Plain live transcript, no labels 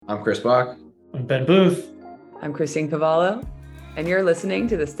I'm Chris Bach. I'm Ben Booth. I'm Christine Cavallo, and you're listening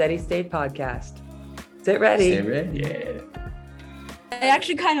to the Steady State Podcast. Sit ready. Stay ready. Yeah. I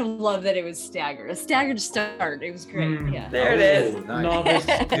actually kind of love that it was staggered. A staggered start. It was great. Yeah. There it is.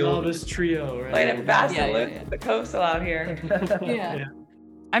 Nice. Novice trio, right? Playing it fast Yeah, and yeah, loose yeah. the coastal out here. Yeah.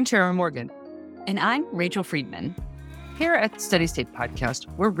 I'm Tara Morgan. And I'm Rachel Friedman. Here at Steady State Podcast,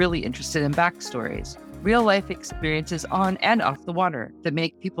 we're really interested in backstories, real-life experiences on and off the water that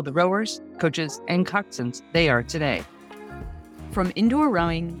make people the rowers, coaches, and coxswains they are today. From indoor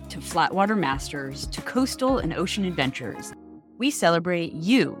rowing to flatwater masters to coastal and ocean adventures, we celebrate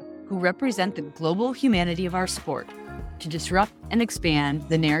you who represent the global humanity of our sport to disrupt and expand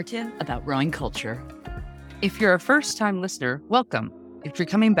the narrative about rowing culture. If you're a first-time listener, welcome. If you're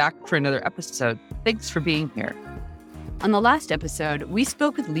coming back for another episode, thanks for being here. On the last episode, we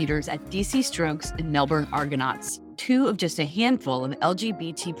spoke with leaders at DC Strokes and Melbourne Argonauts, two of just a handful of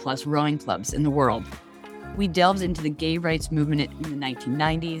LGBT plus rowing clubs in the world. We delved into the gay rights movement in the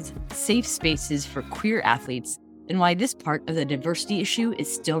 1990s, safe spaces for queer athletes, and why this part of the diversity issue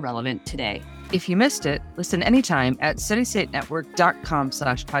is still relevant today. If you missed it, listen anytime at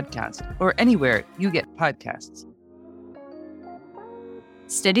steadystatenetwork.com/podcast or anywhere you get podcasts.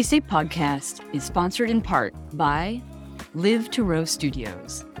 Steady State Podcast is sponsored in part by Live to Row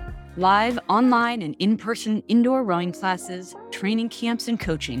Studios. Live, online, and in-person indoor rowing classes, training camps, and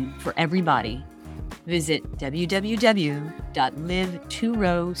coaching for everybody. Visit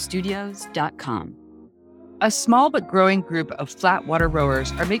www.live2rowstudios.com. A small but growing group of flatwater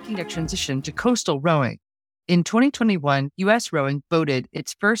rowers are making a transition to coastal rowing. In 2021, U.S. Rowing voted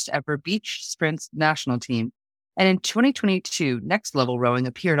its first ever beach sprints national team. And in 2022, Next Level Rowing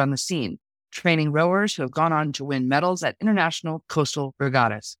appeared on the scene, training rowers who have gone on to win medals at international coastal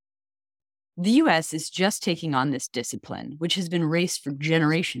regattas. The U.S. is just taking on this discipline, which has been raced for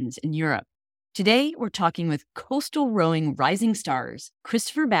generations in Europe. Today, we're talking with coastal rowing rising stars,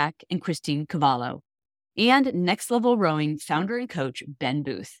 Christopher Bach and Christine Cavallo, and Next Level Rowing founder and coach, Ben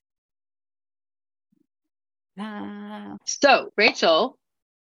Booth. So, Rachel,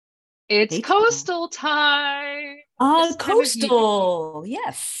 it's coastal time. Coastal,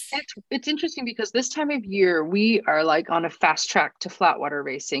 yes. It's interesting because this time of year, we are like on a fast track to flatwater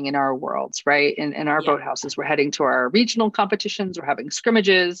racing in our worlds, right? In our boathouses, we're heading to our regional competitions. We're having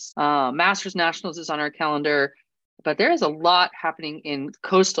scrimmages. Masters Nationals is on our calendar. But there is a lot happening in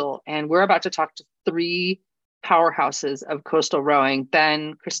coastal. And we're about to talk to three powerhouses of coastal rowing,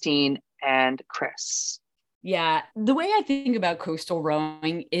 Ben, Christine, and Chris. Yeah, the way I think about coastal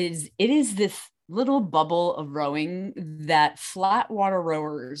rowing is it is this little bubble of rowing that flatwater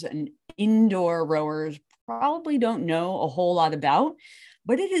rowers and indoor rowers probably don't know a whole lot about,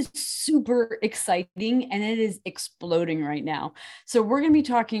 but it is super exciting and it is exploding right now. So we're going to be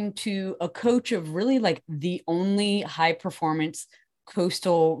talking to a coach of really like the only high performance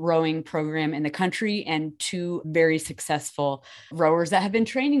coastal rowing program in the country and two very successful rowers that have been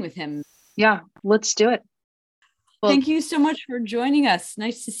training with him. Yeah, let's do it. Well, thank you so much for joining us.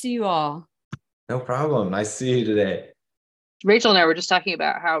 Nice to see you all. No problem. Nice to see you today. Rachel and I were just talking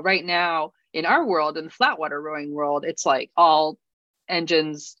about how right now in our world, in the flatwater rowing world, it's like all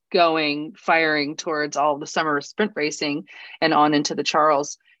engines going, firing towards all the summer sprint racing and on into the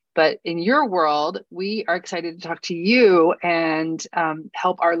Charles. But in your world, we are excited to talk to you and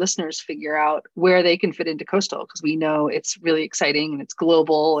help our listeners figure out where they can fit into coastal, because we know it's really exciting and it's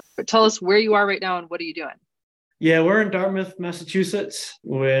global. But tell us where you are right now and what are you doing? Yeah, we're in Dartmouth, Massachusetts,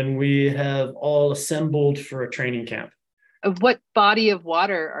 when we have all assembled for a training camp. What body of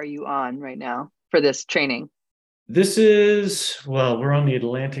water are you on right now for this training? This is, we're on the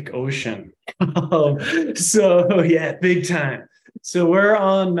Atlantic Ocean. So yeah, big time. So we're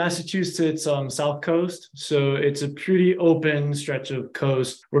on Massachusetts on the South Coast. So it's a pretty open stretch of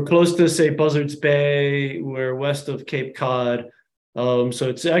coast. We're close to, say, Buzzards Bay. We're west of Cape Cod. So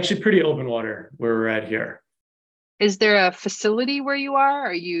it's actually pretty open water where we're at here. Is there a facility where you are?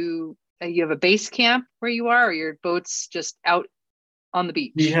 Are you have a base camp where you are, or your boat's just out on the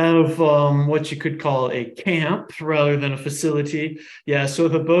beach? We have what you could call a camp rather than a facility. Yeah, so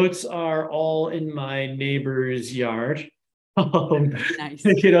the boats are all in my neighbor's yard. Nice.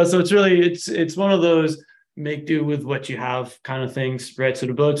 So it's one of those make do with what you have kind of things, right? So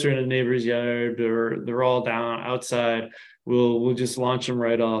the boats are in a neighbor's yard, or they're all down outside. We'll just launch them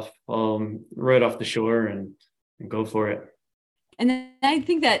right off the shore and go for it. And I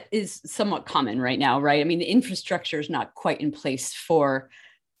think that is somewhat common right now, right? I mean, the infrastructure is not quite in place for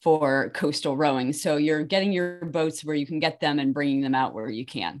coastal rowing. So you're getting your boats where you can get them and bringing them out where you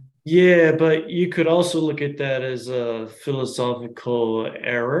can. Yeah, but you could also look at that as a philosophical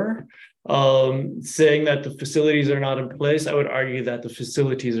error. Saying that the facilities are not in place, I would argue that the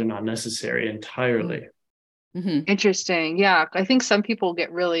facilities are not necessary entirely. Mm-hmm. Interesting. Yeah. I think some people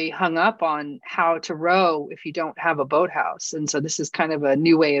get really hung up on how to row if you don't have a boathouse. And so this is kind of a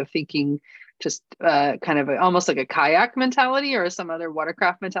new way of thinking, just kind of almost like a kayak mentality or some other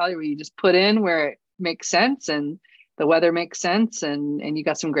watercraft mentality where you just put in where it makes sense and the weather makes sense and you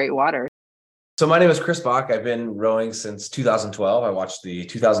got some great water. So my name is Chris Bach. I've been rowing since 2012. I watched the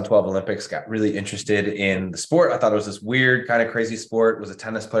 2012 Olympics, got really interested in the sport. I thought it was this weird, kind of crazy sport. Was a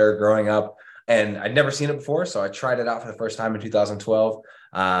tennis player growing up, and I'd never seen it before. So I tried it out for the first time in 2012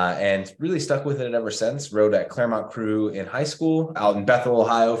 and really stuck with it ever since. Rowed at Claremont Crew in high school, out in Bethel,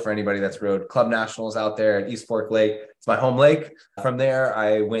 Ohio, for anybody that's rowed Club Nationals out there at East Fork Lake. It's my home lake. From there,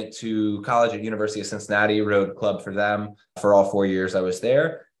 I went to college at University of Cincinnati, rowed club for them for all 4 years I was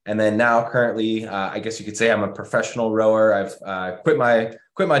there. And then now currently, I guess you could say I'm a professional rower. I've quit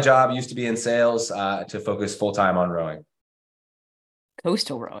my job, used to be in sales, to focus full time on rowing.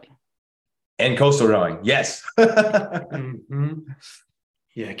 Coastal rowing. And coastal rowing, yes. Mm-hmm.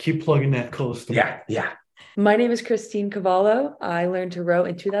 Yeah, keep plugging that coastal. Yeah. My name is Christine Cavallo. I learned to row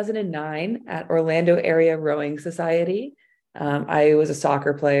in 2009 at Orlando Area Rowing Society. I was a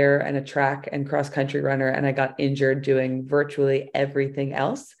soccer player and a track and cross country runner, and I got injured doing virtually everything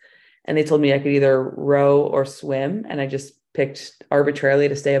else. And they told me I could either row or swim, and I just picked arbitrarily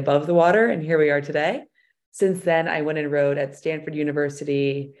to stay above the water, and here we are today. Since then, I went and rowed at Stanford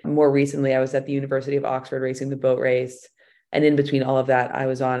University. More recently, I was at the University of Oxford racing the boat race. And in between all of that, I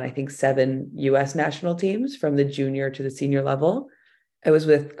was on, I think, 7 US national teams from the junior to the senior level. I was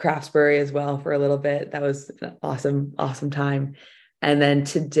with Craftsbury as well for a little bit. That was an awesome, awesome time. And then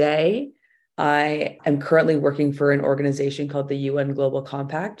today, I am currently working for an organization called the UN Global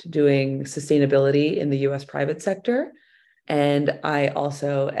Compact, doing sustainability in the US private sector. And I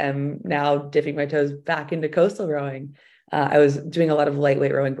also am now dipping my toes back into coastal rowing. I was doing a lot of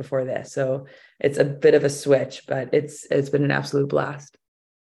lightweight rowing before this, so it's a bit of a switch, but it's been an absolute blast.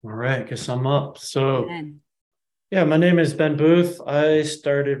 All right, guess I'm up. So Man. yeah, my name is Ben Booth. I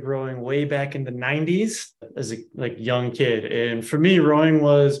started rowing way back in the 90s as a young kid. And for me, rowing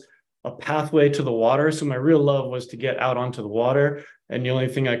was a pathway to the water. So my real love was to get out onto the water. And the only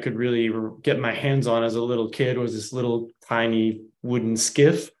thing I could really get my hands on as a little kid was this little tiny wooden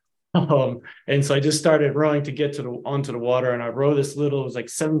skiff. And so I just started rowing to get onto the water. And I rowed this little, it was like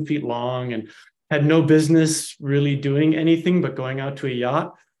 7 feet long and had no business really doing anything but going out to a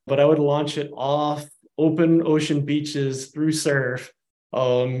yacht. But I would launch it off open ocean beaches through surf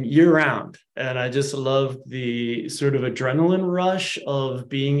year round. And I just loved the sort of adrenaline rush of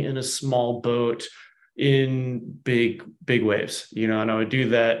being in a small boat in big waves, and I would do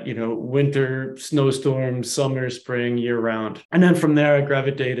that, winter, snowstorms, summer, spring, year round. And then from there, I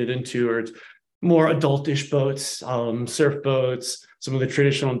gravitated into more adultish boats, surf boats, some of the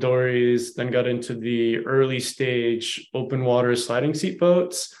traditional dories, then got into the early stage open water sliding seat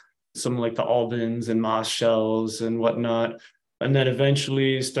boats, some like the Albans and Moss Shells and whatnot. And then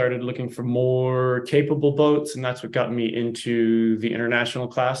eventually started looking for more capable boats. And that's what got me into the international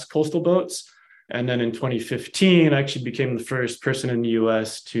class coastal boats. And then in 2015, I actually became the first person in the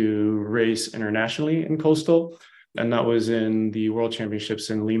US to race internationally in coastal. And that was in the World Championships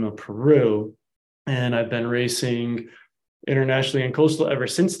in Lima, Peru. And I've been racing internationally in coastal ever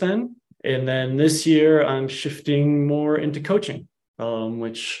since then. And then this year, I'm shifting more into coaching,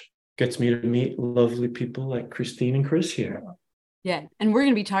 which gets me to meet lovely people like Christine and Chris here. Yeah. And we're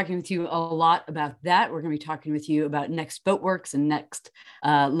going to be talking with you a lot about that. We're going to be talking with you about Next Boatworks and Next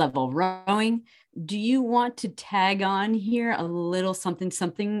Level Rowing. Do you want to tag on here a little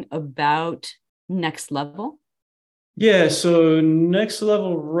something about Next Level? Yeah. So Next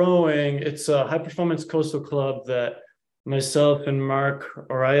Level Rowing, it's a high performance coastal club that myself and Mark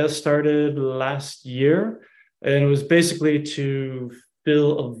Araya started last year. And it was basically to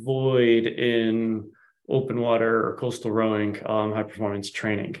fill a void in open water or coastal rowing, high performance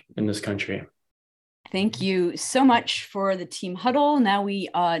training in this country. Thank you so much for the team huddle. Now we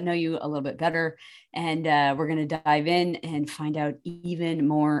know you a little bit better, and we're going to dive in and find out even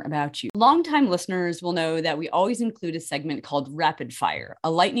more about you. Longtime listeners will know that we always include a segment called Rapid Fire,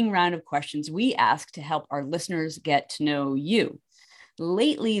 a lightning round of questions we ask to help our listeners get to know you.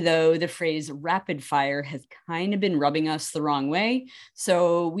 Lately, though, the phrase rapid fire has kind of been rubbing us the wrong way.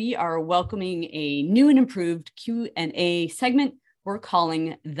 So we are welcoming a new and improved Q&A segment we're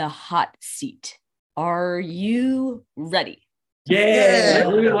calling the hot seat. Are you ready? Yeah.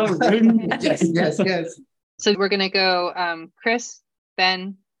 Yes. So we're going to go Chris,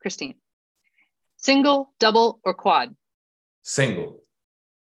 Ben, Christine. Single, double, or quad? Single.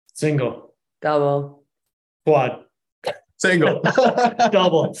 Single. Double. Quad. Single.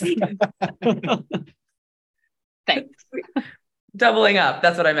 Double. Thanks. Doubling up.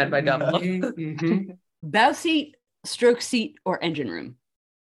 That's what I meant by double. Mm-hmm. Bow seat, stroke seat, or engine room?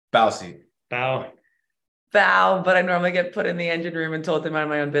 Bow seat. Bow. Bow, but I normally get put in the engine room and told to mind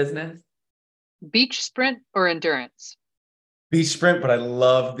my own business. Beach sprint or endurance? Beach sprint, but I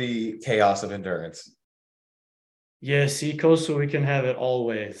love the chaos of endurance. Yeah, seacoast, so we can have it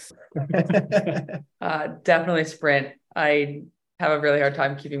always. Definitely sprint. I have a really hard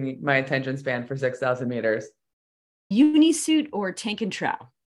time keeping my attention span for 6,000 meters. Unisuit or tank and trow?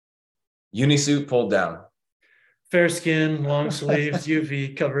 Unisuit pulled down. Fair skin, long sleeves,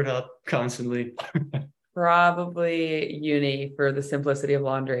 UV covered up constantly. Probably uni for the simplicity of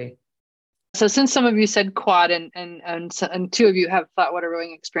laundry. So since some of you said quad and two of you have flatwater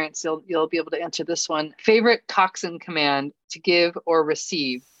rowing experience, you'll be able to answer this one. Favorite coxswain command to give or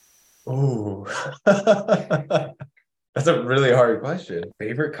receive? Ooh. That's a really hard question.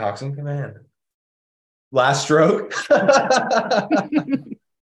 Favorite coxswain command? Last stroke? It's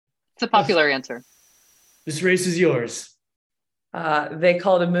a popular answer. This race is yours. They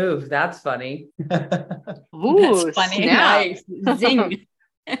called a move. That's funny. Ooh, That's funny. snap. Nice. Zing.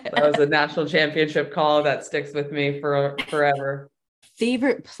 That was a national championship call that sticks with me for forever.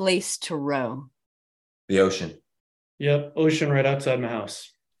 Favorite place to row? The ocean. Yep, ocean right outside my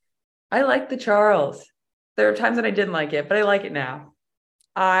house. I like the Charles. There are times that I didn't like it, but I like it now.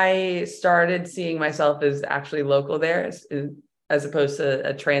 I started seeing myself as actually local there as opposed to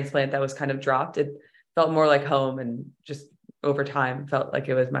a transplant that was kind of dropped. It felt more like home, and just over time felt like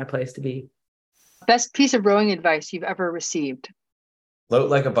it was my place to be. Best piece of rowing advice you've ever received? Float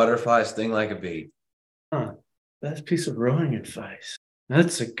like a butterfly, sting like a bee. Huh. Best piece of rowing advice.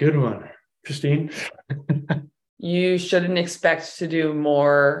 That's a good one. Christine? You shouldn't expect to do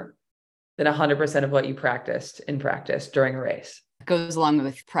more than 100% of what you practiced in practice during a race. Goes along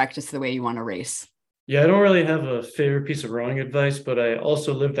with practice the way you want to race. Yeah, I don't really have a favorite piece of rowing advice, but I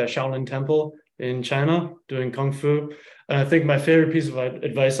also lived at Shaolin Temple in China doing Kung Fu. And I think my favorite piece of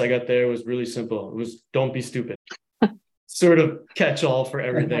advice I got there was really simple. It was don't be stupid. Sort of catch-all for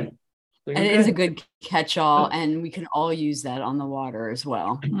everything. Like, And it is a good catch-all, and we can all use that on the water as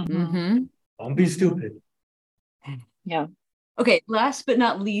well. Mm-hmm. Don't be stupid. Yeah. Okay, last but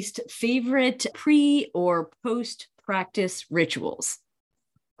not least, favorite pre or post-practice rituals?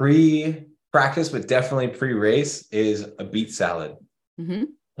 Pre-practice, but definitely pre-race is a beet salad. Mm-hmm.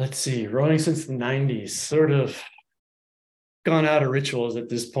 Let's see, rowing since the 90s, sort of gone out of rituals at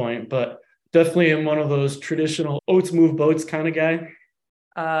this point, but definitely am one of those traditional oats move boats kind of guy.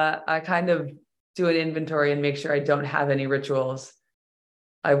 I kind of do an inventory and make sure I don't have any rituals.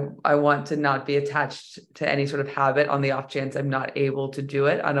 I want to not be attached to any sort of habit on the off chance I'm not able to do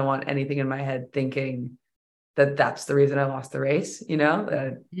it. I don't want anything in my head thinking that that's the reason I lost the race. You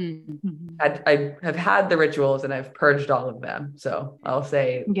know, I have had the rituals and I've purged all of them. So I'll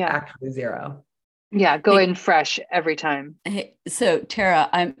say actually zero. Yeah, go in fresh every time. Hey, so Tara,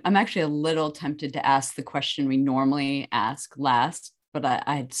 I'm actually a little tempted to ask the question we normally ask last, but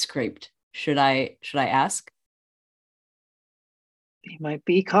I had scraped. Should I ask? They might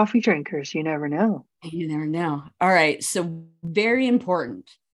be coffee drinkers. You never know. You never know. All right. So very important.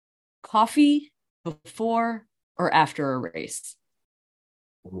 Coffee before or after a race?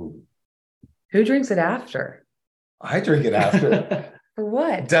 Ooh. Who drinks it after? I drink it after. For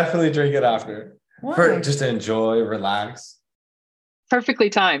what? Definitely drink it after. Why? For just to enjoy, relax. Perfectly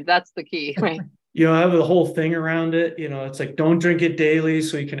timed. That's the key, right? You know, I have a whole thing around it. You know, it's like, don't drink it daily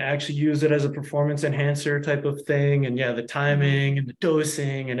so you can actually use it as a performance enhancer type of thing. And yeah, the timing and the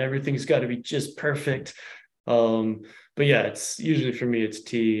dosing and everything's got to be just perfect. But yeah, it's usually for me, it's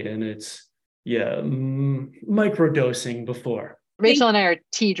tea, and it's, micro dosing before. Rachel and I are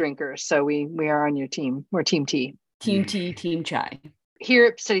tea drinkers, so we are on your team. We're team tea. Team tea, team chai. Here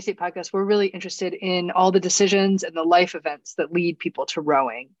at Steady State Podcast, we're really interested in all the decisions and the life events that lead people to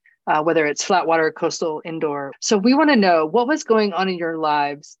rowing, whether it's flat water, coastal, indoor. So we want to know what was going on in your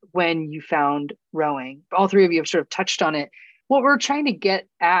lives when you found rowing. All three of you have sort of touched on it. What we're trying to get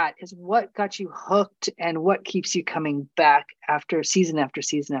at is what got you hooked and what keeps you coming back after season after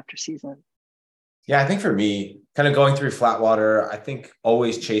season after season. Yeah, I think for me, kind of going through flat water, I think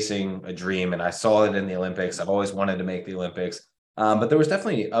always chasing a dream. And I saw it in the Olympics. I've always wanted to make the Olympics. But there was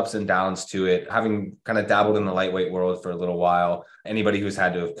definitely ups and downs to it. Having kind of dabbled in the lightweight world for a little while, anybody who's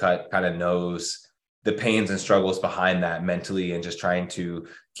had to have cut kind of knows the pains and struggles behind that mentally, and just trying to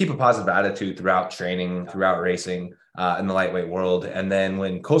keep a positive attitude throughout training, throughout racing in the lightweight world. And then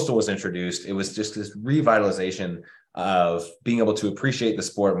when Coastal was introduced, it was just this revitalization of being able to appreciate the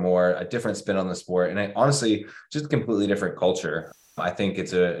sport more, a different spin on the sport, and honestly, just a completely different culture. I think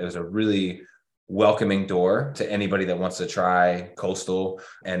it was a really welcoming door to anybody that wants to try Coastal.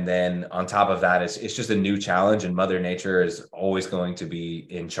 And then on top of that, it's just a new challenge, and Mother Nature is always going to be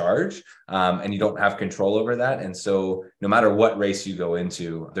in charge, and you don't have control over that. And so no matter what race you go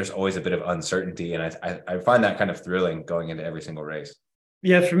into, there's always a bit of uncertainty. And I find that kind of thrilling going into every single race.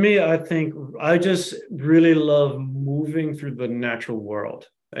 Yeah, for me, I think I just really love moving through the natural world.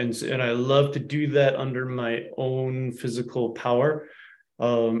 And I love to do that under my own physical power.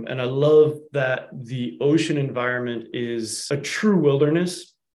 And I love that the ocean environment is a true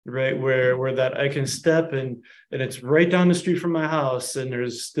wilderness, right? Where that I can step and it's right down the street from my house, and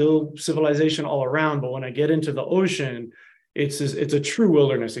there's still civilization all around. But when I get into the ocean, it's a true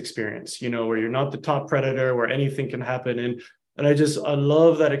wilderness experience, where you're not the top predator, where anything can happen. And I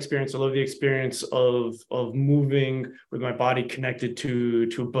love that experience. I love the experience of moving with my body connected to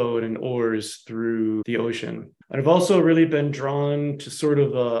a boat and oars through the ocean. And I've also really been drawn to sort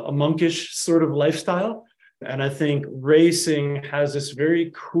of a monkish sort of lifestyle. And I think racing has this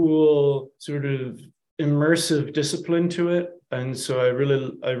very cool sort of immersive discipline to it. And so I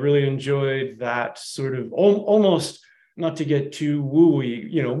really enjoyed that sort of almost, not to get too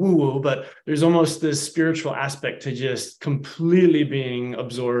woo-woo, but there's almost this spiritual aspect to just completely being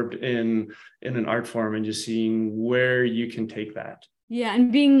absorbed in an art form and just seeing where you can take that. Yeah,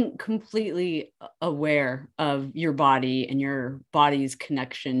 and being completely aware of your body and your body's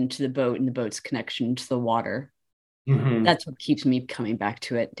connection to the boat and the boat's connection to the water. Mm-hmm. That's what keeps me coming back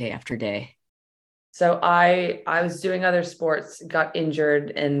to it day after day. So I was doing other sports, got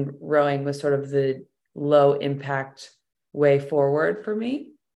injured, and rowing was sort of the low impact way forward for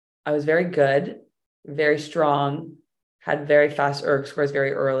me. I was very good, very strong, had very fast erg scores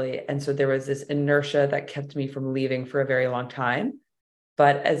very early. And so there was this inertia that kept me from leaving for a very long time.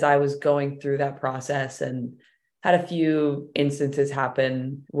 But as I was going through that process and had a few instances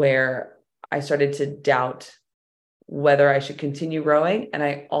happen where I started to doubt whether I should continue rowing. And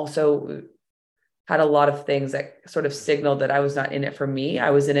I also had a lot of things that sort of signaled that I was not in it for me.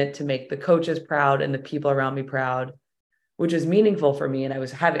 I was in it to make the coaches proud and the people around me proud, which was meaningful for me. And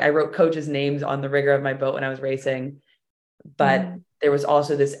I wrote coaches' names on the rigger of my boat when I was racing, but there was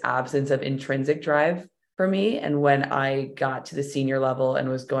also this absence of intrinsic drive for me. And when I got to the senior level and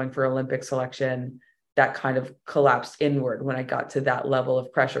was going for Olympic selection, that kind of collapsed inward when I got to that level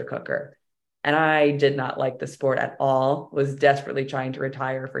of pressure cooker. And I did not like the sport at all, was desperately trying to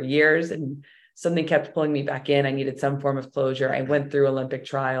retire for years. And something kept pulling me back in. I needed some form of closure. I went through Olympic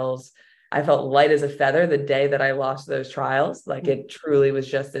trials. I felt light as a feather the day that I lost those trials. Like it truly was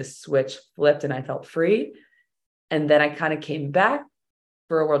just this switch flipped and I felt free. And then I kind of came back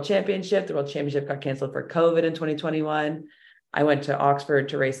for a world championship. The world championship got canceled for COVID in 2021. I went to Oxford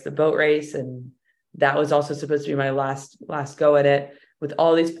to race the boat race. And that was also supposed to be my last go at it, with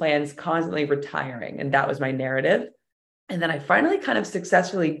all these plans constantly retiring. And that was my narrative. And then I finally kind of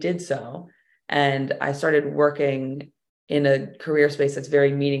successfully did so. And I started working in a career space that's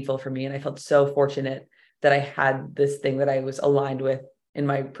very meaningful for me. And I felt so fortunate that I had this thing that I was aligned with in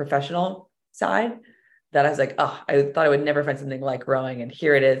my professional side, that I was like, oh, I thought I would never find something like rowing. And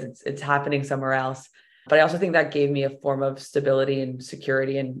here it is. It's happening somewhere else. But I also think that gave me a form of stability and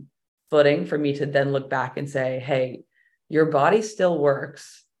security and footing for me to then look back and say, hey, your body still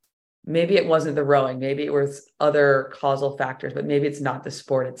works. Maybe it wasn't the rowing, maybe it was other causal factors, but maybe it's not the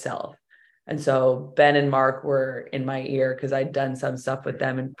sport itself. And so Ben and Mark were in my ear because I'd done some stuff with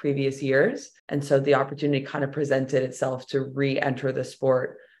them in previous years. And so the opportunity kind of presented itself to re-enter the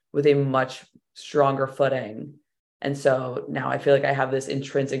sport with a much stronger footing. And so now I feel like I have this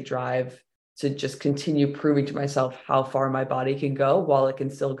intrinsic drive to just continue proving to myself how far my body can go while it can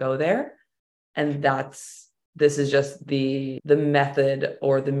still go there. And this is just the method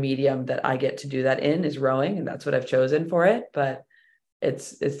or the medium that I get to do that in is rowing. And that's what I've chosen for it. But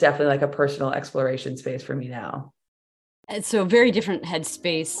it's definitely like a personal exploration space for me now. So very different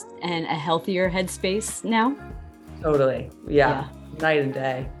headspace and a healthier headspace now. Totally. Yeah. Night and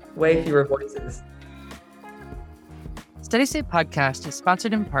day. Way fewer voices. Steady State Podcast is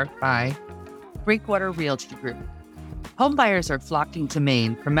sponsored in part by Breakwater Realty Group. Home buyers are flocking to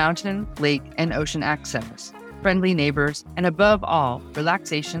Maine for mountain, lake, and ocean access, friendly neighbors, and above all,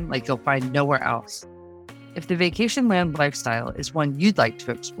 relaxation like you'll find nowhere else. If the vacation land lifestyle is one you'd like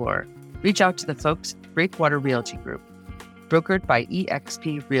to explore, reach out to the folks at Breakwater Realty Group, brokered by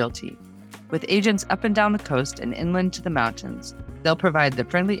eXp Realty. With agents up and down the coast and inland to the mountains, they'll provide the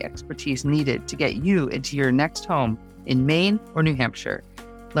friendly expertise needed to get you into your next home in Maine or New Hampshire.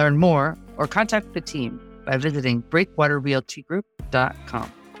 Learn more or contact the team by visiting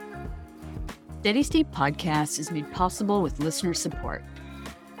breakwaterrealtygroup.com. Steady State Podcast is made possible with listener support.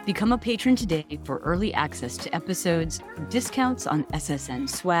 Become a patron today for early access to episodes, discounts on SSN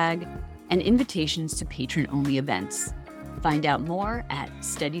swag, and invitations to patron-only events. Find out more at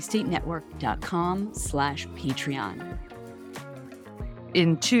steadystatenetwork.com/Patreon.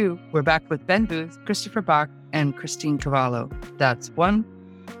 In 2, we're back with Ben Booth, Christopher Bach, and Christine Cavallo. That's 1,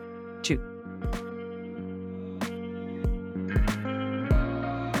 2.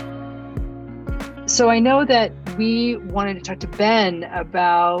 So I know that we wanted to talk to Ben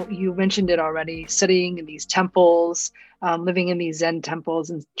about, you mentioned it already, studying in these temples, living in these Zen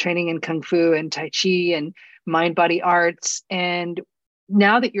temples and training in Kung Fu and Tai Chi and mind-body arts. And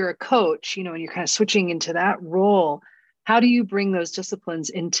now that you're a coach, and you're kind of switching into that role, how do you bring those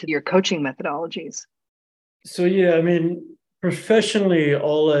disciplines into your coaching methodologies? So, professionally,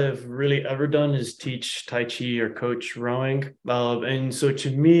 all I've really ever done is teach Tai Chi or coach rowing. And so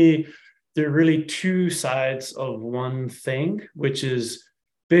to me, there are really two sides of one thing, which is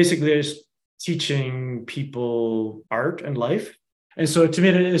basically just teaching people art and life. And so to me,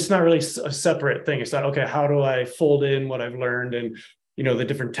 it's not really a separate thing. It's not, okay, how do I fold in what I've learned and, the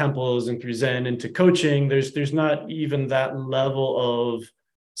different temples and through Zen into coaching? There's not even that level of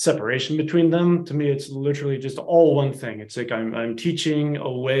separation between them. To me, it's literally just all one thing. It's like I'm teaching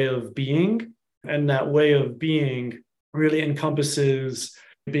a way of being, and that way of being really encompasses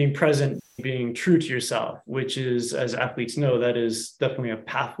being present, being true to yourself, which is, as athletes know, that is definitely a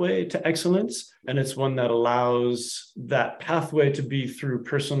pathway to excellence. And it's one that allows that pathway to be through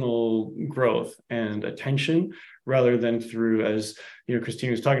personal growth and attention rather than through, as Christine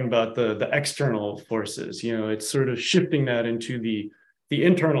was talking about, the external forces. It's sort of shifting that into the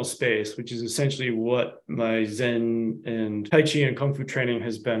internal space, which is essentially what my Zen and Tai Chi and Kung Fu training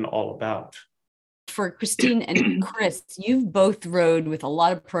has been all about. For Christine and Chris, you've both rowed with a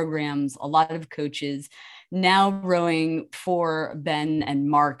lot of programs, a lot of coaches, now rowing for Ben and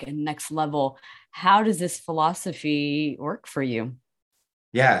Mark and Next Level. How does this philosophy work for you?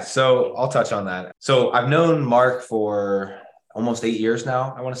 Yeah, so I'll touch on that. So I've known Mark for almost 8 years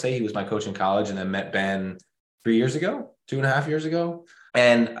now. I want to say he was my coach in college, and then met Ben 3 years ago, 2.5 years ago.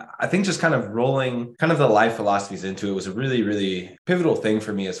 And I think just kind of rolling kind of the life philosophies into it was a really, really pivotal thing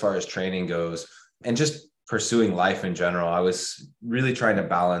for me as far as training goes. And just pursuing life in general. I was really trying to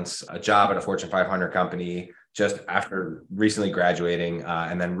balance a job at a Fortune 500 company just after recently graduating,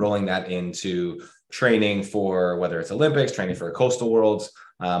 and then rolling that into training for whether it's Olympics, training for Coastal Worlds,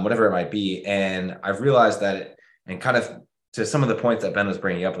 whatever it might be. And I've realized that, and kind of to some of the points that Ben was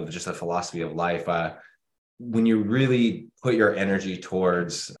bringing up with just the philosophy of life, when you really put your energy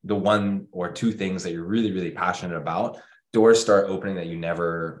towards the one or two things that you're really, really passionate about, doors start opening that you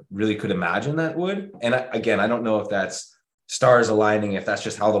never really could imagine that would. And I don't know if that's stars aligning, if that's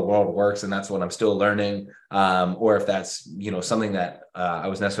just how the world works, and that's what I'm still learning, or if that's, something that I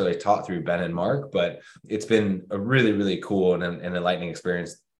was necessarily taught through Ben and Mark. But it's been a really, really cool and an enlightening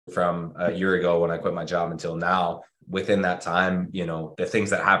experience from a year ago when I quit my job until now. Within that time, the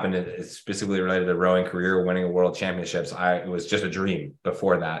things that happened specifically related to rowing career, winning a world championships, it was just a dream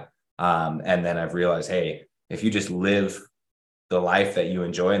before that. And then I've realized, hey, if you just live the life that you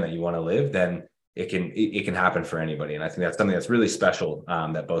enjoy and that you want to live, then it can happen for anybody. And I think that's something that's really special,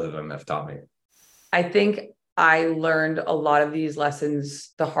 that both of them have taught me. I think I learned a lot of these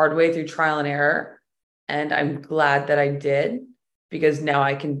lessons the hard way through trial and error. And I'm glad that I did, because now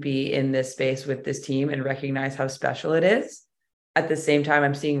I can be in this space with this team and recognize how special it is. At the same time,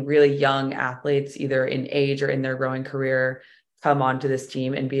 I'm seeing really young athletes, either in age or in their growing career, come onto this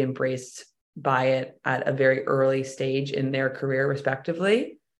team and be embraced by it at a very early stage in their career,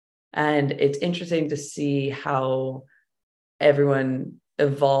 respectively. And it's interesting to see how everyone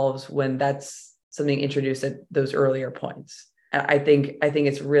evolves when that's something introduced at those earlier points. And I think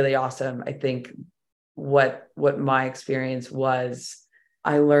it's really awesome. I think what my experience was,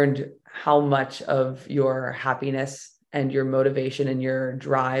 I learned how much of your happiness and your motivation and your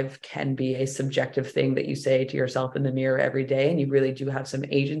drive can be a subjective thing that you say to yourself in the mirror every day. And you really do have some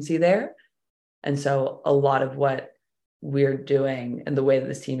agency there. And so a lot of what we're doing and the way that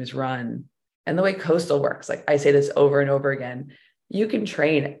this team is run and the way Coastal works, like I say this over and over again, you can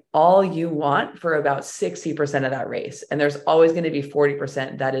train all you want for about 60% of that race. And there's always going to be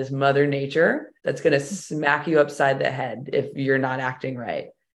 40% that is Mother Nature that's going to smack you upside the head if you're not acting right.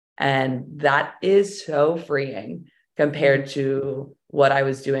 And that is so freeing compared to what I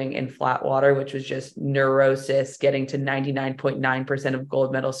was doing in flat water, which was just neurosis, getting to 99.9% of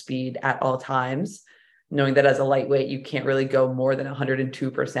gold medal speed at all times, knowing that as a lightweight, you can't really go more than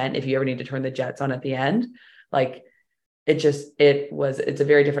 102% if you ever need to turn the jets on at the end. Like it's a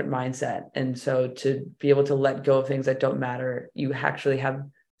very different mindset. And so to be able to let go of things that don't matter, you actually have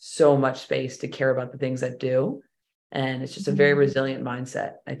so much space to care about the things that do. And it's just a very resilient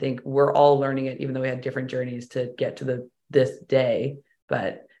mindset. I think we're all learning it, even though we had different journeys to get to this day,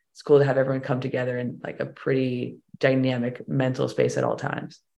 but it's cool to have everyone come together in like a pretty dynamic mental space at all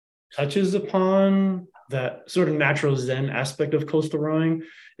times. Touches upon that sort of natural Zen aspect of coastal rowing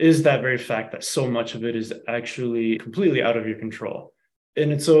is that very fact that so much of it is actually completely out of your control.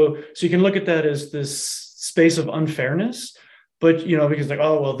 And it's so you can look at that as this space of unfairness, but, you know, because like,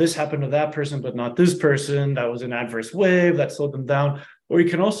 oh, well, this happened to that person, but not this person. That was an adverse wave that slowed them down. Or you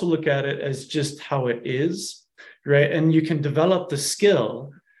can also look at it as just how it is, right? And you can develop the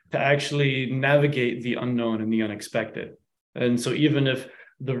skill to actually navigate the unknown and the unexpected. And so even if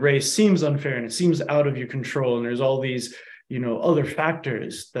the race seems unfair and it seems out of your control, and there's all these, you know, other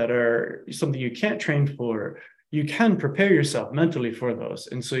factors that are something you can't train for, you can prepare yourself mentally for those.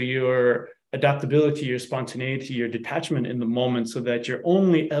 And so your adaptability, your spontaneity, your detachment in the moment, so that you're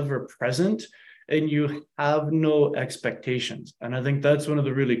only ever present and you have no expectations. And I think that's one of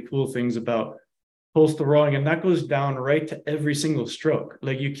the really cool things about coastal rowing. And that goes down right to every single stroke.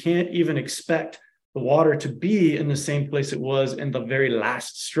 Like you can't even expect the water to be in the same place it was in the very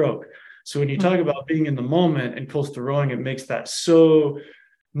last stroke. So when you talk about being in the moment and coastal rowing, it makes that so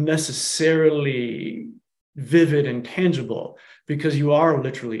necessarily vivid and tangible, because you are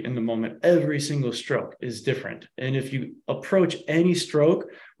literally in the moment. Every single stroke is different. And if you approach any stroke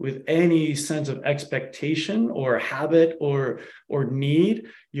with any sense of expectation or habit or need,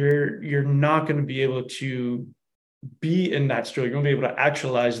 you're not going to be able to be in that stroke. You're going to be able to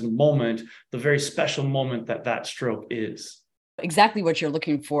actualize the moment, the very special moment that stroke is. Exactly what you're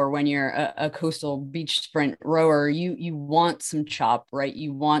looking for when you're a coastal beach sprint rower. You want some chop, right?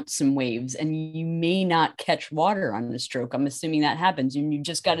 You want some waves, and you may not catch water on the stroke. I'm assuming that happens, and you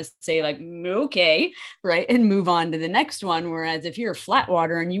just got to say like, okay, right, and move on to the next one. Whereas if you're flat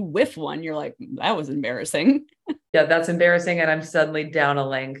water and you whiff one, you're like, that was embarrassing. Yeah, that's embarrassing, and I'm suddenly down a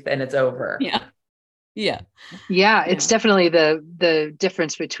length, and it's over. Yeah. It's definitely the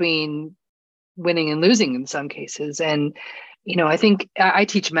difference between winning and losing in some cases. And you know, I think I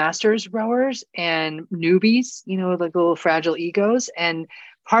teach masters rowers and newbies, you know, like little fragile egos. And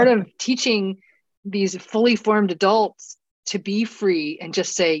part of teaching these fully formed adults to be free and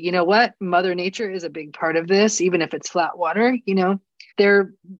just say, you know what, Mother Nature is a big part of this, even if it's flat water, you know,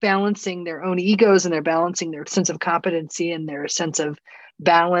 they're balancing their own egos and they're balancing their sense of competency and their sense of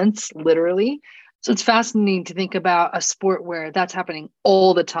balance, literally. So it's fascinating to think about a sport where that's happening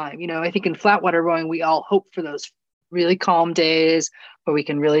all the time. You know, I think in flat water rowing, we all hope for those really calm days where we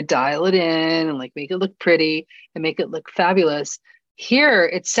can really dial it in and like make it look pretty and make it look fabulous. Here,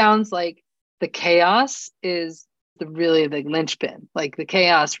 it sounds like the chaos is really the linchpin. Like the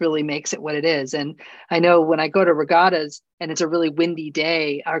chaos really makes it what it is. And I know when I go to regattas and it's a really windy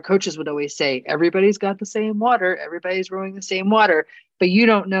day, our coaches would always say, everybody's got the same water, everybody's rowing the same water, but you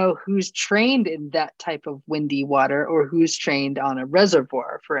don't know who's trained in that type of windy water or who's trained on a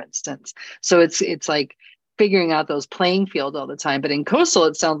reservoir, for instance. So it's like figuring out those playing fields all the time. But in coastal,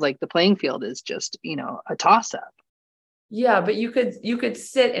 it sounds like the playing field is just, you know, a toss up. Yeah, but you could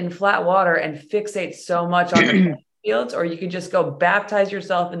sit in flat water and fixate so much on the playing fields, or you could just go baptize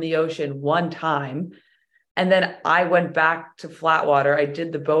yourself in the ocean one time. And then I went back to flat water. I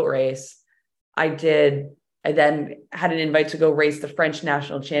did the boat race. I then had an invite to go race the French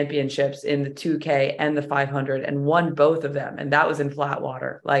national championships in the 2K and the 500 and won both of them. And that was in flat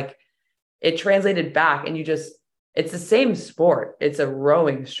water. Like, it translated back, and it's the same sport. It's a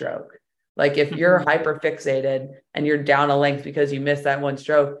rowing stroke. Like if you're hyper fixated and you're down a length because you missed that one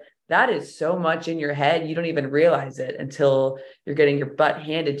stroke, that is so much in your head. You don't even realize it until you're getting your butt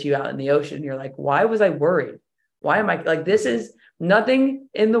handed to you out in the ocean. You're like, why was I worried? Why am I like, this is nothing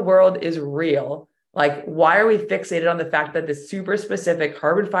in the world is real. Like, why are we fixated on the fact that this super specific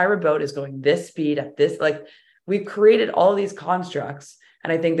carbon fiber boat is going this speed at this, like we've created all these constructs.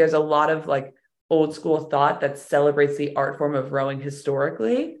 And I think there's a lot of like old school thought that celebrates the art form of rowing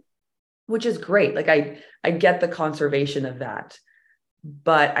historically, which is great. Like I get the conservation of that.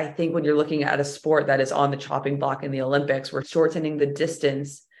 But I think when you're looking at a sport that is on the chopping block in the Olympics, we're shortening the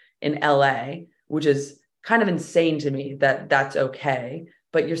distance in LA, which is kind of insane to me that that's okay.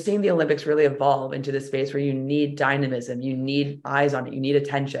 But you're seeing the Olympics really evolve into this space where you need dynamism, you need eyes on it, you need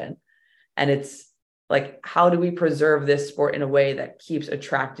attention. And it's like, how do we preserve this sport in a way that keeps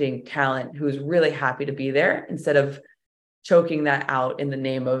attracting talent who's really happy to be there, instead of choking that out in the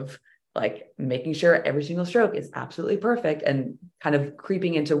name of like making sure every single stroke is absolutely perfect, and kind of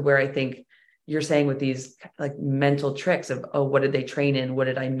creeping into where I think you're saying with these like mental tricks of, oh, what did they train in? What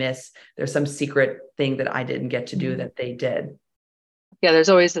did I miss? There's some secret thing that I didn't get to do that they did. Yeah, there's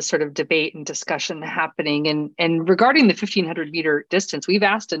always this sort of debate and discussion happening. And regarding the 1500 meter distance, we've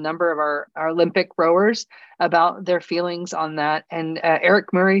asked a number of our Olympic rowers about their feelings on that. And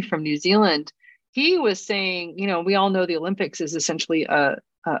Eric Murray from New Zealand, he was saying, we all know the Olympics is essentially a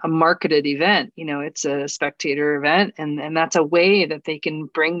marketed event. It's a spectator event, and that's a way that they can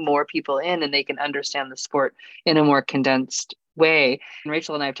bring more people in and they can understand the sport in a more condensed way. And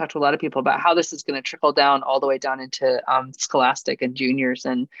Rachel and I have talked to a lot of people about how this is going to trickle down all the way down into scholastic and juniors,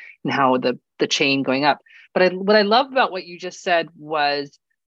 and how the chain going up. But what I love about what you just said was,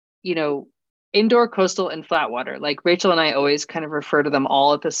 indoor, coastal, and flat water. Like Rachel and I always kind of refer to them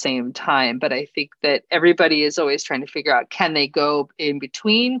all at the same time, but I think that everybody is always trying to figure out, can they go in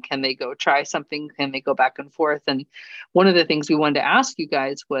between? Can they go try something? Can they go back and forth? And one of the things we wanted to ask you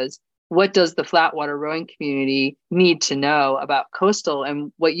guys was, what does the flat water rowing community need to know about coastal?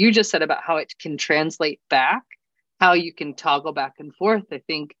 And what you just said about how it can translate back, how you can toggle back and forth. I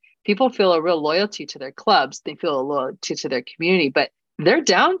think people feel a real loyalty to their clubs. They feel a loyalty to their community, but they're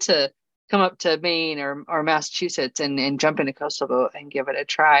down to come up to Maine or Massachusetts and jump in a coastal boat and give it a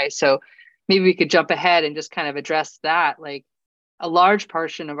try. So maybe we could jump ahead and just kind of address that. Like, a large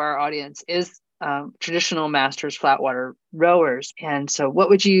portion of our audience is traditional masters flat water rowers. And so what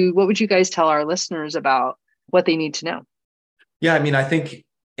would you guys tell our listeners about what they need to know? Yeah, I mean, I think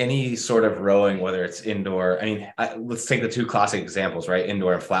any sort of rowing, whether it's indoor, let's take the two classic examples, right?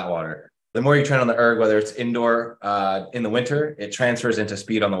 Indoor and flat water. The more you train on the erg, whether it's indoor in the winter, it transfers into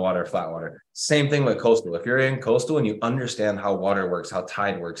speed on the water, flat water. Same thing with coastal. If you're in coastal and you understand how water works, how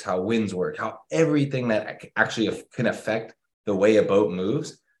tide works, how winds work, how everything that actually can affect the way a boat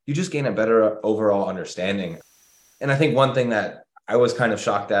moves, you just gain a better overall understanding. And I think one thing that I was kind of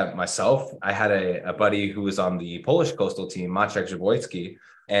shocked at myself, I had a buddy who was on the Polish coastal team, Maciek Żabojski.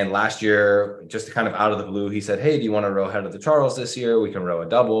 And last year, just kind of out of the blue, he said, hey, do you want to row Head of the Charles this year? We can row a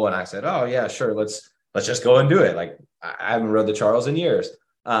double. And I said, oh, yeah, sure. Let's just go and do it. Like, I haven't rowed the Charles in years.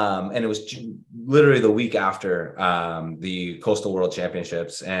 And it was literally the week after the Coastal World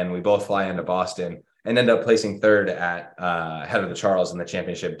Championships. And we both fly into Boston and end up placing third at Head of the Charles in the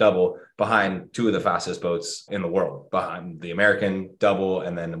championship double, behind two of the fastest boats in the world, behind the American double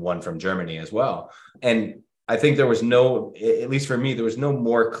and then one from Germany as well. And I think there was no, at least for me, there was no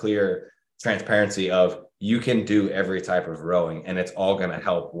more clear transparency of, you can do every type of rowing and it's all going to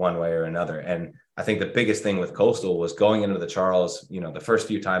help one way or another. And I think the biggest thing with coastal was going into the Charles, the first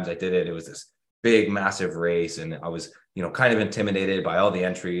few times I did it, it was this big, massive race. And I was, kind of intimidated by all the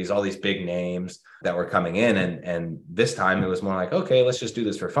entries, all these big names that were coming in. And this time it was more like, okay, let's just do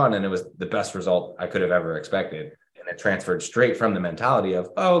this for fun. And it was the best result I could have ever expected. And it transferred straight from the mentality of,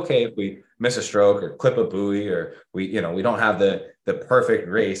 oh, okay, if we miss a stroke or clip a buoy, or we don't have the perfect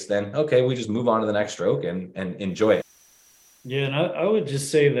race, then okay, we just move on to the next stroke and enjoy it. Yeah, and I would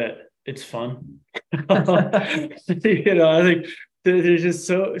just say that it's fun. I think there's just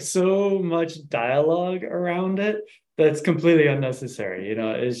so much dialogue around it that's completely unnecessary.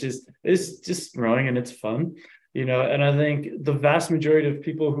 It's just rowing and it's fun. And I think the vast majority of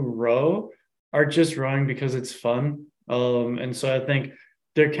people who row are just rowing because it's fun. And so I think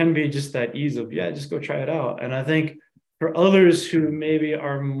there can be just that ease of, just go try it out. And I think for others who maybe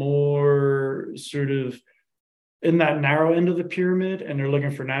are more sort of in that narrow end of the pyramid and they're looking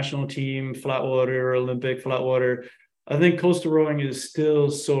for national team, flat water, Olympic flat water, I think coastal rowing is still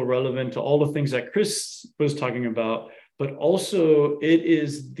so relevant to all the things that Chris was talking about, but also it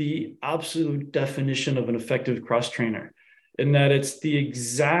is the absolute definition of an effective cross trainer, in that it's the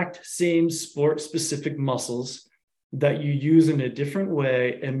exact same sport-specific muscles that you use in a different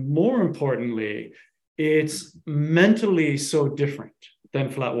way. And more importantly, it's mentally so different than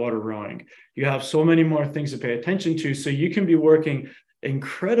flat water rowing. You have so many more things to pay attention to. So you can be working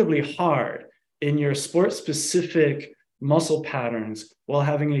incredibly hard in your sport-specific muscle patterns while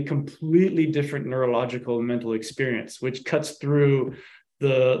having a completely different neurological and mental experience, which cuts through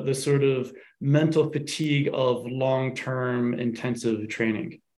the sort of mental fatigue of long-term intensive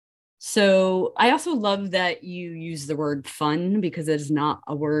training. So I also love that you use the word fun, because it is not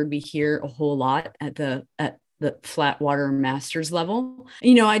a word we hear a whole lot at the flat water masters level.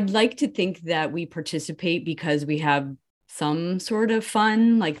 I'd like to think that we participate because we have some sort of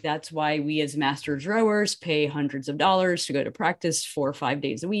fun. Like that's why we as masters rowers pay hundreds of dollars to go to practice 4 or 5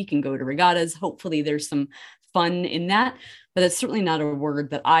 days a week and go to regattas. Hopefully there's some fun in that, but that's certainly not a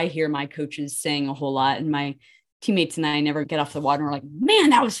word that I hear my coaches saying a whole lot. And my teammates and I never get off the water and we're like, man,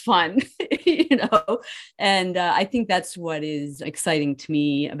 that was fun, And I think that's what is exciting to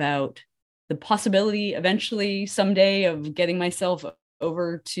me about the possibility eventually someday of getting myself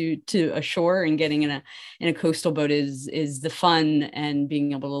over to a shore and getting in a coastal boat is the fun and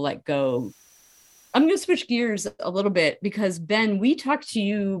being able to let go. I'm going to switch gears a little bit because Ben, we talked to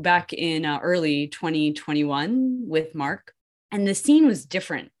you back in early 2021 with Mark, and the scene was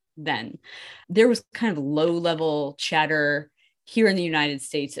different then. There was kind of low level chatter here in the United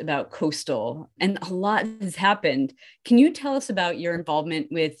States about coastal, and a lot has happened. Can you tell us about your involvement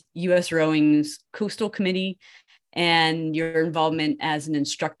with US Rowing's Coastal Committee and your involvement as an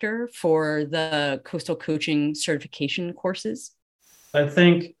instructor for the coastal coaching certification courses? I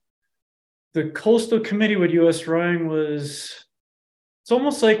think the Coastal Committee with US Rowing it's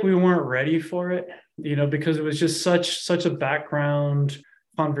almost like we weren't ready for it, because it was just such a background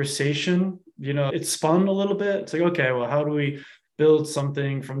conversation. It spun a little bit. It's like, okay, well, how do we build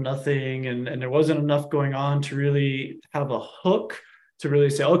something from nothing? And there wasn't enough going on to really have a hook to really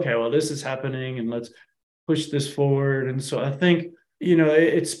say, okay, well, this is happening and let's push this forward. And so I think,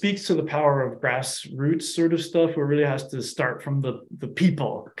 it speaks to the power of grassroots sort of stuff where it really has to start from the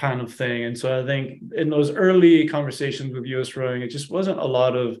people kind of thing. And so I think in those early conversations with US Rowing, it just wasn't a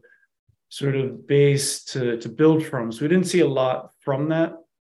lot of sort of base to build from. So we didn't see a lot from that.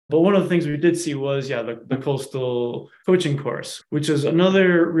 But one of the things we did see was, the coastal coaching course, which is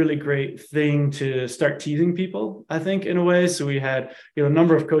another really great thing to start teasing people, I think, in a way. So we had, a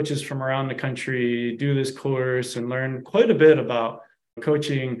number of coaches from around the country do this course and learn quite a bit about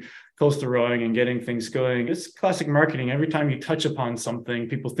coaching coastal rowing and getting things going. It's classic marketing. Every time you touch upon something,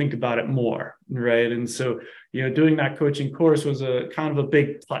 people think about it more, right? And so, doing that coaching course was a kind of a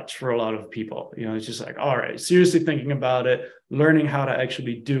big touch for a lot of people. It's just like, all right, seriously thinking about it, learning how to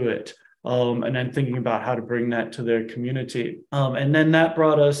actually do it, and then thinking about how to bring that to their community. And then that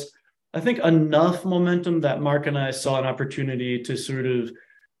brought us, I think, enough momentum that Mark and I saw an opportunity to sort of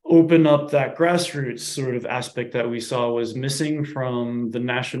open up that grassroots sort of aspect that we saw was missing from the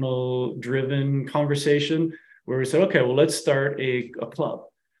national driven conversation, where we said, okay, well, let's start a club,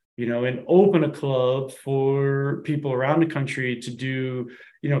 and open a club for people around the country to do,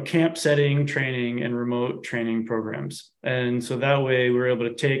 camp setting training and remote training programs. And so that way we're able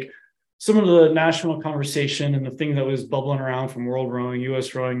to take some of the national conversation and the thing that was bubbling around from World Rowing,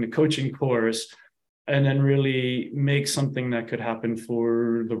 US Rowing, the coaching course, and then really make something that could happen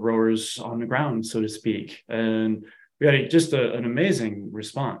for the rowers on the ground, so to speak. And we had just an amazing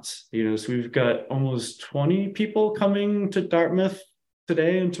response. So we've got almost 20 people coming to Dartmouth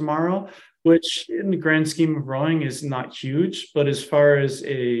today and tomorrow, which in the grand scheme of rowing is not huge. But as far as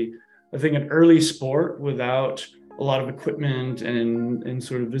I think an early sport without a lot of equipment and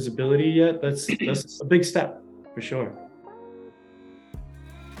sort of visibility yet, that's a big step for sure.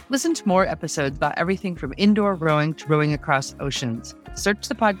 Listen to more episodes about everything from indoor rowing to rowing across oceans. Search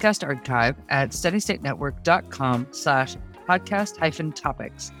the podcast archive at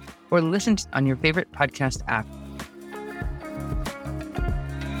steadystatenetwork.com/podcast-topics or listen on your favorite podcast app.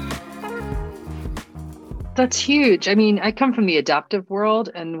 That's huge. I mean, I come from the adaptive world,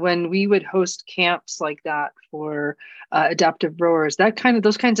 and when we would host camps like that for adaptive rowers,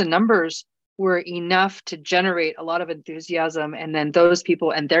 those kinds of numbers were enough to generate a lot of enthusiasm, and then those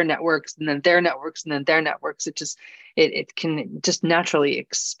people and their networks and then their networks and then their networks, it can just naturally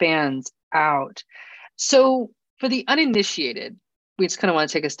expands out. So for the uninitiated, we just kind of want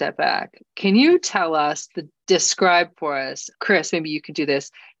to take a step back. Can you describe for us, Chris, maybe you could do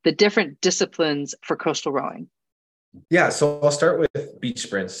this, the different disciplines for coastal rowing? Yeah, so I'll start with beach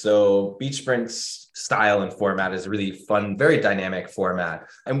sprints. So beach sprints style and format is a really fun, very dynamic format.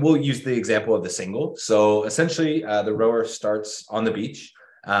 And we'll use the example of the single. So essentially the rower starts on the beach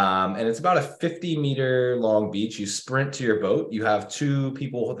and it's about a 50-meter long beach. You sprint to your boat. You have two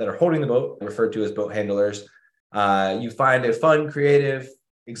people that are holding the boat, referred to as boat handlers. You find a fun, creative,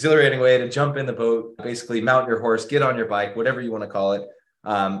 exhilarating way to jump in the boat, basically mount your horse, get on your bike, whatever you want to call it.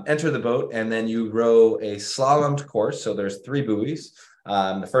 Enter the boat, and then you row a slalomed course. So there's 3 buoys.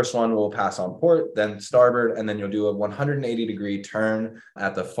 The first one will pass on port, then starboard, and then you'll do a 180-degree turn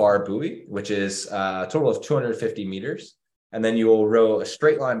at the far buoy, which is a total of 250 meters. And then you will row a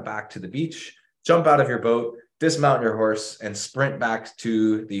straight line back to the beach, jump out of your boat, dismount your horse and sprint back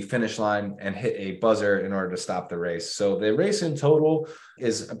to the finish line and hit a buzzer in order to stop the race. So the race in total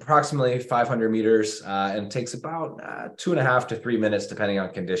is approximately 500 meters and takes about 2.5 to 3 minutes, depending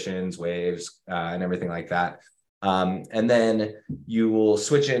on conditions, waves, and everything like that. And then you will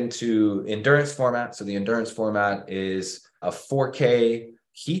switch into endurance format. So the endurance format is a 4K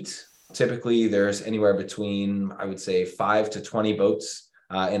heat. Typically, there's anywhere between, I would say, 5 to 20 boats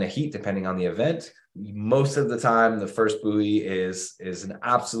in a heat, depending on the event. Most of the time, the first buoy is an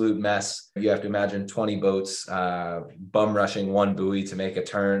absolute mess. You have to imagine 20 boats bum rushing one buoy to make a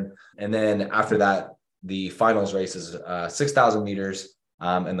turn. And then after that, the finals race is 6,000 meters.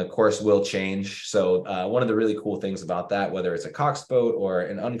 And the course will change. So one of the really cool things about that, whether it's a coxed boat or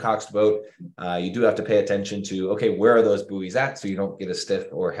an uncoxed boat, you do have to pay attention to, okay, where are those buoys at? So you don't get a stiff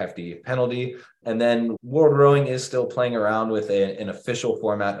or hefty penalty. And then World Rowing is still playing around with an official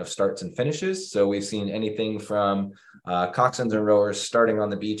format of starts and finishes. So we've seen anything from coxswains and rowers starting on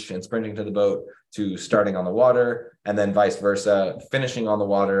the beach and sprinting to the boat to starting on the water, and then vice versa, finishing on the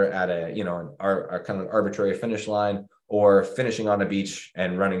water at our kind of arbitrary finish line, or finishing on a beach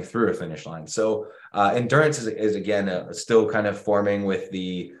and running through a finish line. So endurance is again, still kind of forming with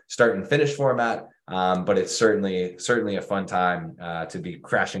the start and finish format, but it's certainly a fun time to be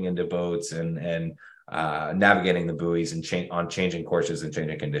crashing into boats and navigating the buoys and changing courses and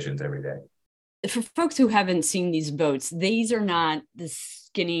changing conditions every day. For folks who haven't seen these boats, these are not the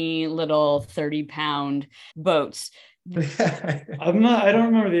skinny little 30-pound boats. I don't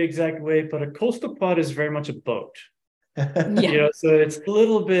remember the exact weight, but a coastal quad is very much a boat. Yeah. So it's a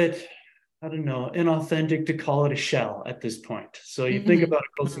little bit, I don't know, inauthentic to call it a shell at this point. So you think about a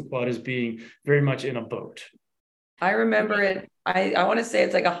coastal quad as being very much in a boat. I remember it. I want to say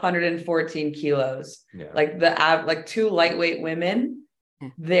it's like 114 kilos. Yeah. Like two lightweight women,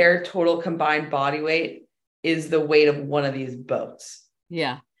 their total combined body weight is the weight of one of these boats.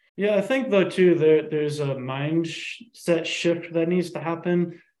 Yeah. Yeah, I think though too, there's a mindset shift that needs to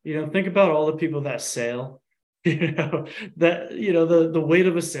happen. Think about all the people that sail. The weight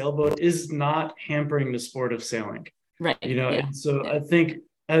of a sailboat is not hampering the sport of sailing, right? And so I think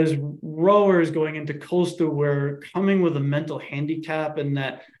as rowers going into coastal, we're coming with a mental handicap, and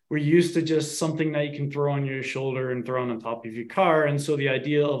that we're used to just something that you can throw on your shoulder and throw on top of your car. And so the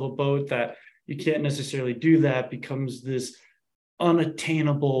idea of a boat that you can't necessarily do that becomes this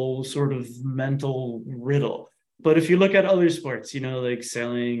unattainable sort of mental riddle. But if you look at other sports, like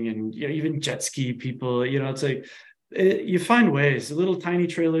sailing and even jet ski people, it's like you find ways. The little tiny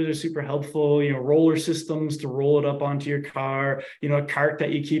trailers are super helpful, roller systems to roll it up onto your car, a cart that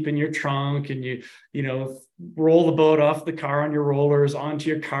you keep in your trunk, and you roll the boat off the car on your rollers onto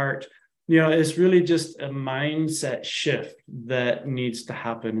your cart. It's really just a mindset shift that needs to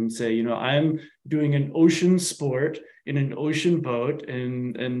happen, and say, I'm doing an ocean sport in an ocean boat,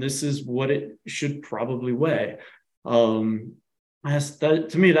 and this is what it should probably weigh. To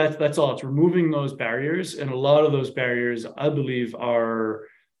me, that's all. It's removing those barriers, and a lot of those barriers, I believe, are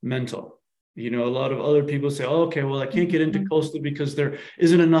mental. A lot of other people say, oh, okay, well, I can't get into coastal because there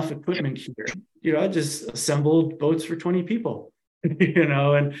isn't enough equipment here. I just assembled boats for 20 people.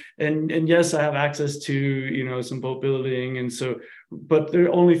 And yes, I have access to some boat building, and so, but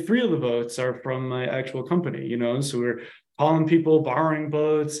there only 3 of the boats are from my actual company, and so we're calling people, borrowing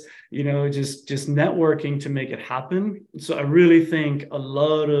boats, just networking to make it happen. So I really think a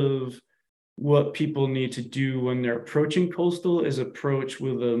lot of what people need to do when they're approaching coastal is approach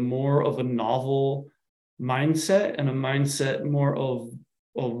with a more of a novel mindset, and a mindset more of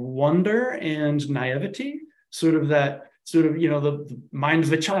wonder and naivety, the mind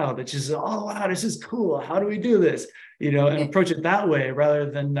of a child. It's just, oh, wow, this is cool. How do we do this? And approach it that way, rather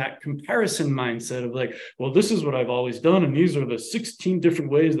than that comparison mindset of like, well, this is what I've always done, and these are the 16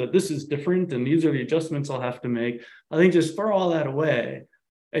 different ways that this is different, and these are the adjustments I'll have to make. I think just throw all that away,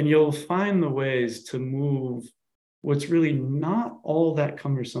 and you'll find the ways to move what's really not all that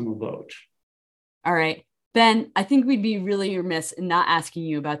cumbersome a boat. All right, Ben, I think we'd be really remiss in not asking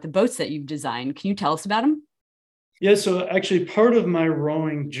you about the boats that you've designed. Can you tell us about them? Yeah, so actually part of my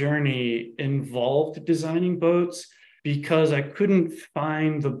rowing journey involved designing boats, because I couldn't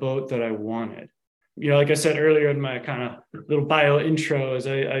find the boat that I wanted. Like I said earlier in my kind of little bio intro, is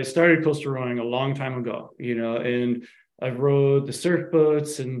I started coastal rowing a long time ago, and I've rowed the surf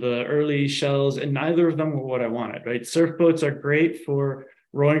boats and the early shells, and neither of them were what I wanted, right? Surf boats are great for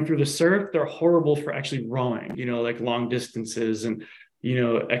rowing through the surf. They're horrible for actually rowing, like long distances and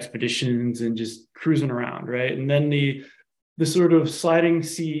expeditions and just cruising around, right? And then the sort of sliding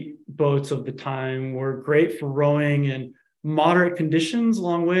seat boats of the time were great for rowing and moderate conditions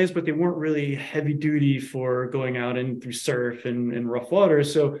long ways, but they weren't really heavy duty for going out and through surf and rough water.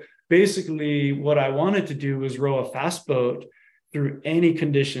 So basically what I wanted to do was row a fast boat through any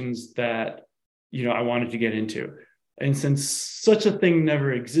conditions that, I wanted to get into. And since such a thing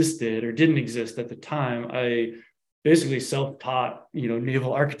never existed or didn't exist at the time, I basically self-taught,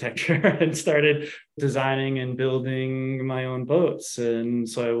 naval architecture and started designing and building my own boats. And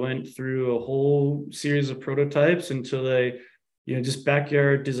so I went through a whole series of prototypes until I, just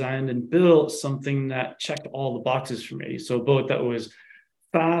backyard designed and built something that checked all the boxes for me. So a boat that was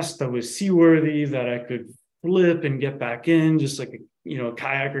fast, that was seaworthy, that I could flip and get back in, just like a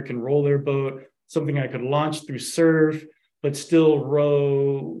kayaker can roll their boat, something I could launch through surf, but still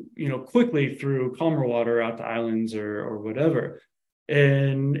row, quickly through calmer water out to islands or whatever.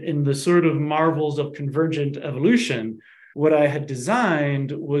 And in the sort of marvels of convergent evolution, what I had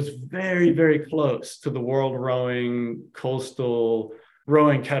designed was very, very close to the world rowing, coastal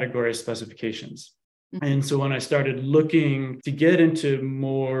rowing category specifications. And so when I started looking to get into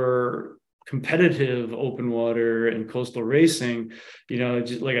more competitive open water and coastal racing,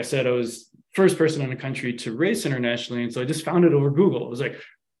 just like I said, I was first person in the country to race internationally. And so I just found it over Google. It was like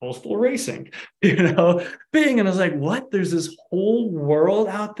coastal racing, Bing. And I was like, what? There's this whole world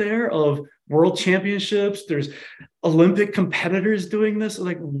out there of world championships. There's Olympic competitors doing this.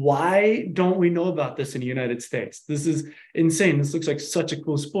 Like, why don't we know about this in the United States? This is insane. This looks like such a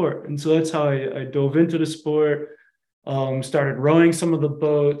cool sport. And so that's how I dove into the sport. Started rowing some of the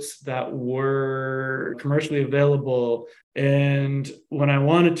boats that were commercially available. And when I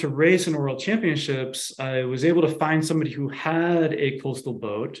wanted to race in the World Championships, I was able to find somebody who had a coastal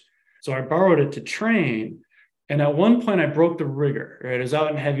boat. So I borrowed it to train. And at one point I broke the rigger, right? I was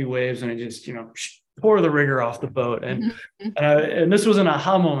out in heavy waves and I just, tore the rigger off the boat. And this was an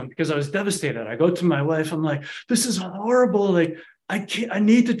aha moment because I was devastated. I go to my wife, I'm like, this is horrible. Like, I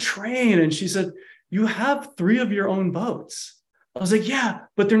need to train. And she said, you have 3 of your own boats. I was like, yeah,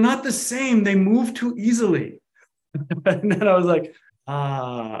 but they're not the same. They move too easily. And then I was like,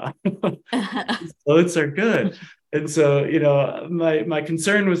 these boats are good. And so, my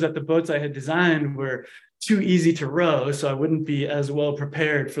concern was that the boats I had designed were too easy to row, so I wouldn't be as well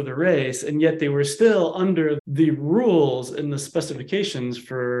prepared for the race. And yet they were still under the rules and the specifications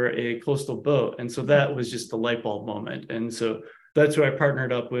for a coastal boat. And so that was just the light bulb moment. And so that's where I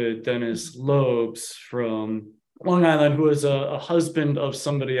partnered up with Dennis Lobes from Long Island, who was a husband of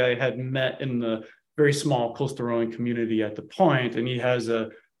somebody I had met in the very small coastal rowing community at the point. And he has a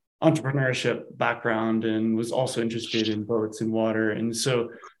entrepreneurship background and was also interested in boats and water. And so I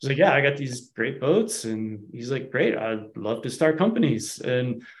was like, yeah, I got these great boats. And he's like, great, I'd love to start companies.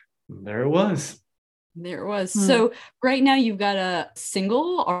 And there it was. There it was. So right now you've got a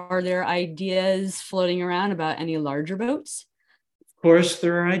single. Are there ideas floating around about any larger boats? Of course,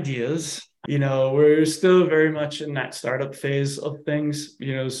 there are ideas. We're still very much in that startup phase of things,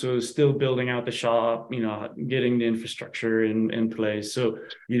 so still building out the shop, getting the infrastructure in place. So,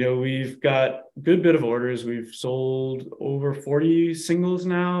 we've got a good bit of orders. We've sold over 40 singles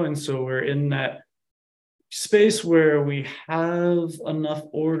now. And so we're in that space where we have enough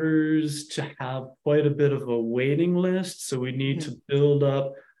orders to have quite a bit of a waiting list. So we need to build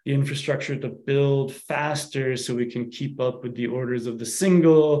up the infrastructure to build faster so we can keep up with the orders of the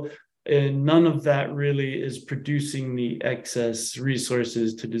single. And none of that really is producing the excess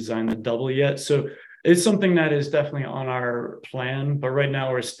resources to design the double yet. So it's something that is definitely on our plan. But right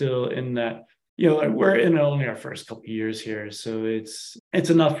now we're still in that, we're in only our first couple of years here. So it's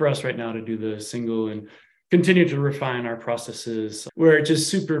enough for us right now to do the single and continue to refine our processes. We're just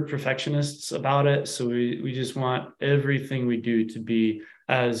super perfectionists about it. So we just want everything we do to be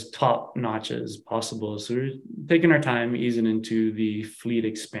as top notch as possible. So we're taking our time, easing into the fleet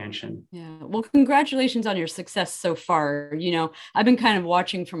expansion. Yeah. Well, congratulations on your success so far. I've been kind of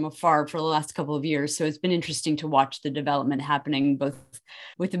watching from afar for the last couple of years. So it's been interesting to watch the development happening both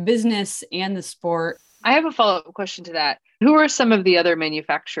with the business and the sport. I have a follow-up question to that. Who are some of the other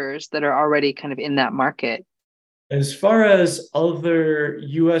manufacturers that are already kind of in that market? As far as other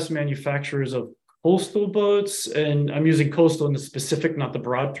US manufacturers of coastal boats, and I'm using coastal in the specific, not the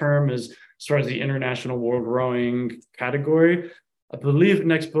broad term, as far as the international world rowing category, I believe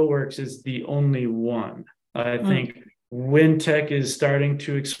Next Boatworks is the only one. I think Windtech is starting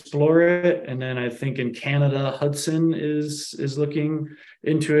to explore it. And then I think in Canada, Hudson is looking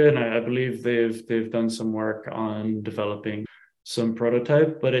into it. And I believe they've done some work on developing some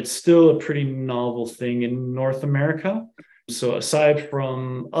prototype, but it's still a pretty novel thing in North America. So aside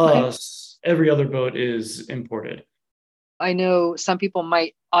from us, every other boat is imported. I know some people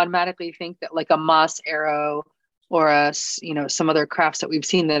might automatically think that like a Moss Arrow or some other crafts that we've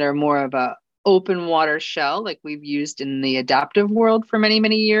seen that are more of a open water shell, like we've used in the adaptive world for many,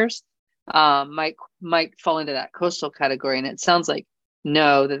 many years, might fall into that coastal category. And it sounds like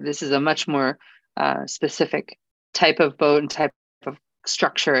no, that this is a much more specific type of boat and type of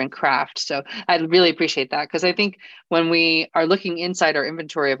structure and craft. So I really appreciate that, because I think when we are looking inside our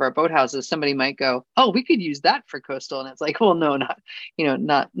inventory of our boathouses, somebody might go, "Oh, we could use that for coastal," and it's like, well, no,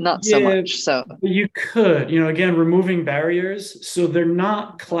 not so much. So you could, again, removing barriers, so they're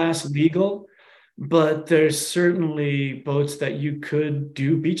not class legal, but there's certainly boats that you could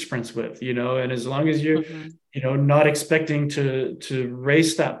do beach sprints with, and as long as you're not expecting to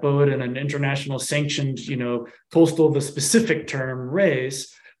race that boat in an international sanctioned, coastal, the specific term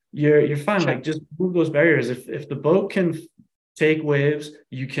race, you're fine. Sure. Like, just move those barriers. If the boat can take waves,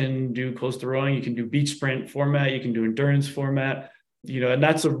 you can do coastal rowing, you can do beach sprint format, you can do endurance format, and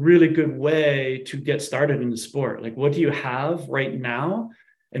that's a really good way to get started in the sport. Like, what do you have right now?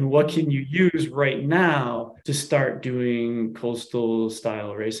 And what can you use right now to start doing coastal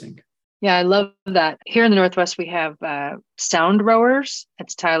style racing? Yeah, I love that. Here in the Northwest, we have Sound Rowers.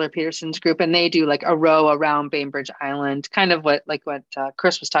 It's Tyler Peterson's group, and they do like a row around Bainbridge Island, kind of what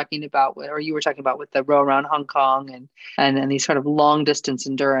Chris was talking about, or you were talking about with the row around Hong Kong and these sort of long distance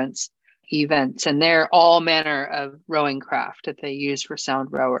endurance events. And they're all manner of rowing craft that they use for Sound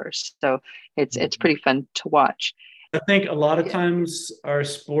Rowers. So it's pretty fun to watch. I think a lot of times our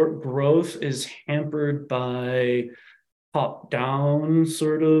sport growth is hampered by top-down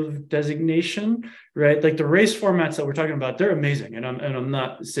sort of designation, right? Like the race formats that we're talking about, they're amazing. And I'm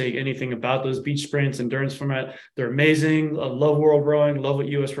not saying anything about those beach sprints, endurance format. They're amazing. I love world rowing, love what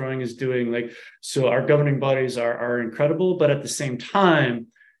US rowing is doing. So our governing bodies are incredible, but at the same time,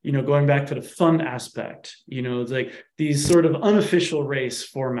 going back to the fun aspect, like these sort of unofficial race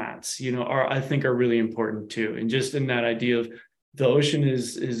formats, I think are really important too. And just in that idea of the ocean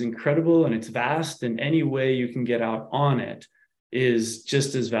is incredible and it's vast, and any way you can get out on it is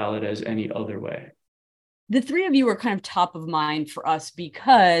just as valid as any other way. The three of you are kind of top of mind for us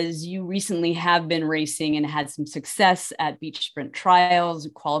because you recently have been racing and had some success at beach sprint trials,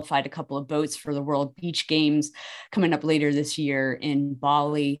 qualified a couple of boats for the World Beach Games coming up later this year in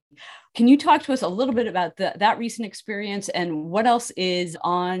Bali. Can you talk to us a little bit about that recent experience and what else is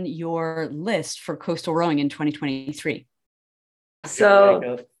on your list for coastal rowing in 2023?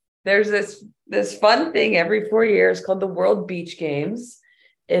 So there's this fun thing every 4 years called the World Beach Games.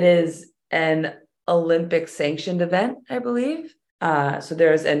 It is an Olympic sanctioned event, I believe. So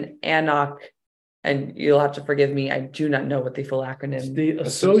there's an ANOC, and you'll have to forgive me, I do not know what the full acronym is. The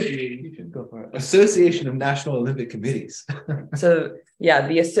Association of National Olympic Committees. So yeah,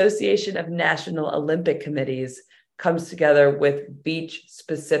 the Association of National Olympic Committees comes together with beach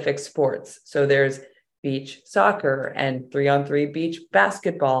specific sports. So there's beach soccer and 3-on-3 beach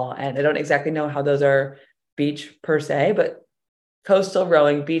basketball. And I don't exactly know how those are beach per se, but coastal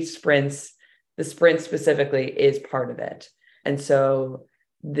rowing, beach sprints, the sprint specifically is part of it. And so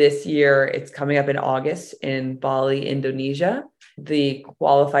this year it's coming up in August in Bali, Indonesia. The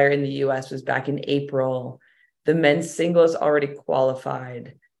qualifier in the US was back in April. The men's singles already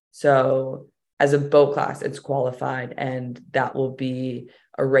qualified. So as a boat class, it's qualified, and that will be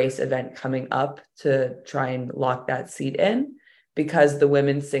a race event coming up to try and lock that seat in. Because the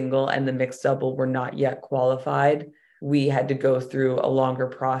women's single and the mixed double were not yet qualified, we had to go through a longer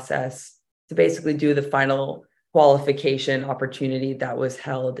process to basically do the final qualification opportunity that was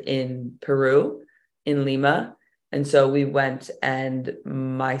held in Peru, in Lima. And so we went, and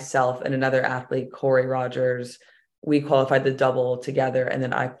myself and another athlete, Corey Rogers, we qualified the double together, and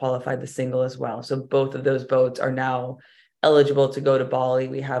then I qualified the single as well. So both of those boats are now eligible to go to Bali.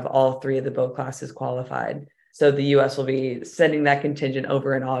 We have all three of the boat classes qualified. So the US will be sending that contingent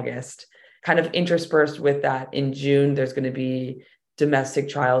over in August. Kind of interspersed with that, in June, there's going to be domestic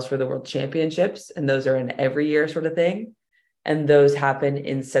trials for the World Championships, and those are an every year sort of thing. And those happen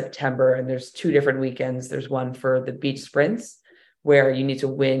in September, and there's 2 different weekends. There's one for the beach sprints, where you need to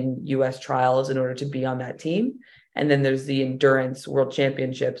win US trials in order to be on that team. And then there's the endurance World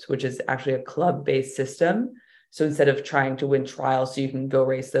Championships, which is actually a club-based system. So instead of trying to win trials so you can go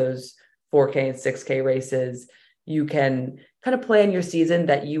race those 4K and 6K races, you can kind of plan your season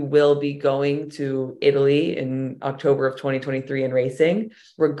that you will be going to Italy in October of 2023 and racing,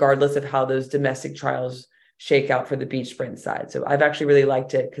 regardless of how those domestic trials shake out for the beach sprint side. So I've actually really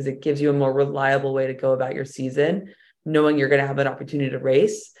liked it because it gives you a more reliable way to go about your season, knowing you're going to have an opportunity to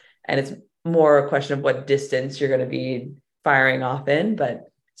race. And it's more a question of what distance you're going to be firing off in.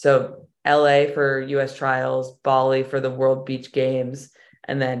 But so LA for US trials, Bali for the World Beach Games,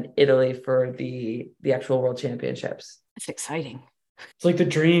 and then Italy for the actual World Championships. That's exciting. It's like the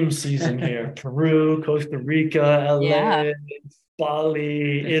dream season here. Peru, Costa Rica, LA, Yeah.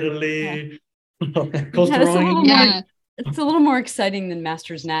 Bali, Italy, Yeah, Costa it's a little more, Yeah. it's a little more exciting than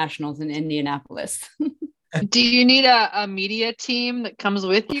Masters Nationals in Indianapolis. Do you need a media team that comes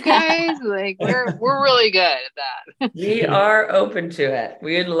with you guys? Like we're really good at that. We are open to it.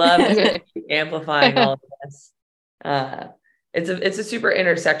 We'd love to be amplifying all of this. It's a super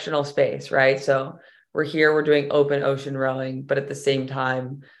intersectional space, right? So we're here, we're doing open ocean rowing, but at the same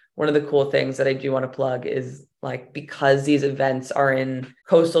time, one of the cool things that I do want to plug is like, because these events are in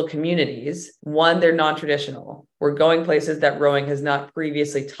coastal communities, one, they're non-traditional. We're going places that rowing has not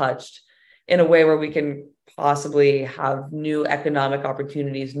previously touched in a way where we can possibly have new economic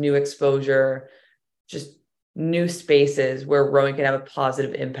opportunities, new exposure, just new spaces where rowing can have a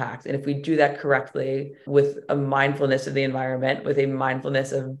positive impact. And if we do that correctly with a mindfulness of the environment, with a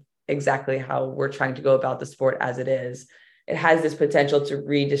mindfulness of exactly how we're trying to go about the sport as it is, it has this potential to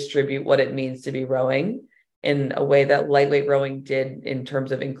redistribute what it means to be rowing in a way that lightweight rowing did in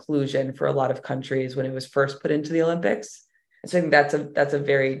terms of inclusion for a lot of countries when it was first put into the Olympics. So I think that's a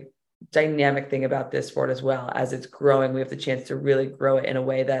very dynamic thing about this sport as well. As it's growing, we have the chance to really grow it in a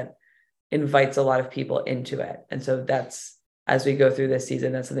way that invites a lot of people into it. And so that's, as we go through this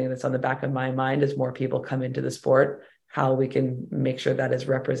season, that's something that's on the back of my mind as more people come into the sport, how we can make sure that is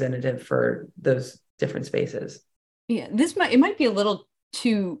representative for those different spaces. Yeah, it might be a little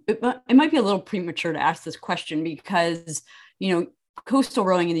premature to ask this question because, coastal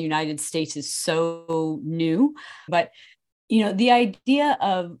rowing in the United States is so new, but the idea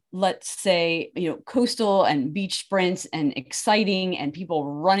of, let's say, coastal and beach sprints and exciting and people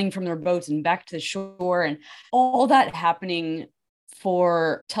running from their boats and back to the shore and all that happening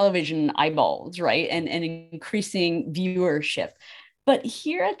for television eyeballs, right? And increasing viewership. But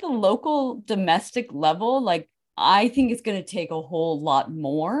here at the local domestic level, like, I think it's going to take a whole lot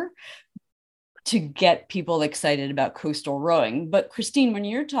more to get people excited about coastal rowing. But Christine, when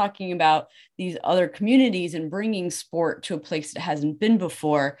you're talking about these other communities and bringing sport to a place that hasn't been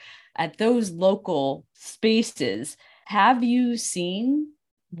before at those local spaces, have you seen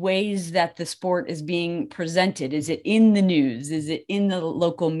ways that the sport is being presented? Is it in the news? Is it in the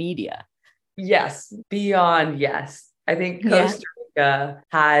local media? Yes, beyond yes. I think Costa Rica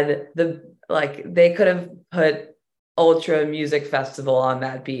had they could have put Ultra Music Festival on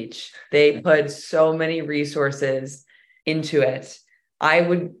that beach. They put so many resources into it. I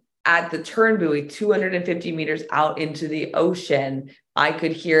would, at the turn buoy, 250 meters out into the ocean, I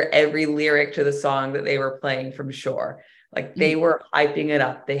could hear every lyric to the song that they were playing from shore. Like, they were hyping it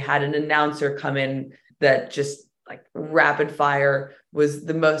up. They had an announcer come in that just like rapid fire was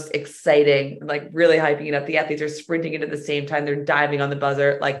the most exciting, like really hyping it up. The athletes are sprinting it at the same time. They're diving on the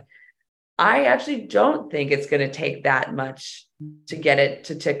buzzer. Like, I actually don't think it's going to take that much to get it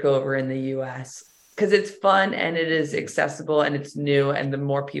to tick over in the US, because it's fun and it is accessible and it's new. And the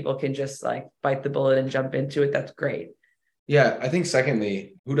more people can just like bite the bullet and jump into it, that's great. Yeah, I think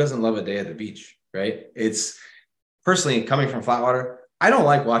secondly, who doesn't love a day at the beach, right? It's personally coming from Flatwater. I don't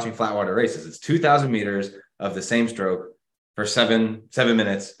like watching Flatwater races. It's 2,000 meters of the same stroke for seven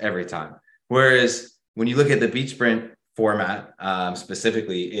minutes every time. Whereas when you look at the beach sprint format,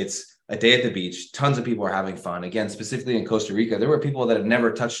 specifically, it's a day at the beach. Tons of people are having fun. Again, specifically in Costa Rica, there were people that have never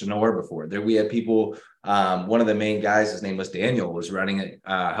touched an oar before. There we had people. One of the main guys, his name was Daniel, was running it,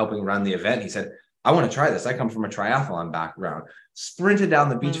 helping run the event. He said, "I want to try this. I come from a triathlon background." Sprinted down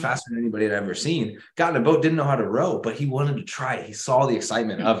the beach faster than anybody had ever seen. Got in a boat, didn't know how to row, but he wanted to try it. He saw the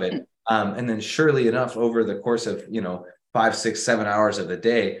excitement of it. And then, surely enough, over the course of 5, 6, 7 hours of the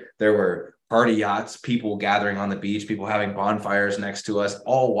day, there were party yachts, people gathering on the beach, people having bonfires next to us,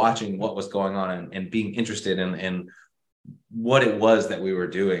 all watching what was going on and being interested in what it was that we were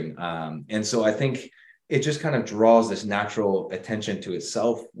doing. And so I think it just kind of draws this natural attention to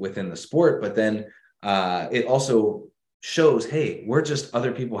itself within the sport. But then it also shows, hey, we're just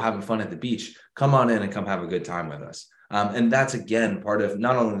other people having fun at the beach. Come on in and come have a good time with us. And that's, again, part of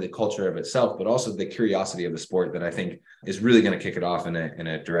not only the culture of itself, but also the curiosity of the sport that I think is really going to kick it off in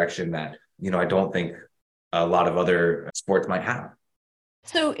a direction that, I don't think a lot of other sports might have.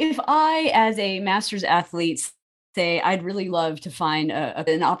 So if I, as a master's athlete, say I'd really love to find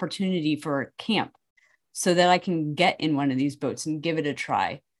an opportunity for a camp so that I can get in one of these boats and give it a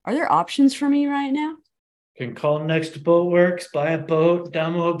try, are there options for me right now? You can call Next Boat Works, buy a boat,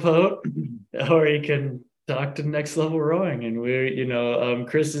 demo a boat, or you can talk to Next Level Rowing. And we're,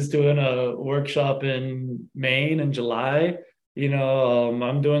 Chris is doing a workshop in Maine in July.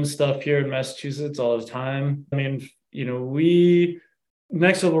 I'm doing stuff here in Massachusetts all the time. I mean, we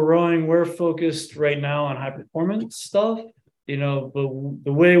Next Level Rowing, we're focused right now on high performance stuff, but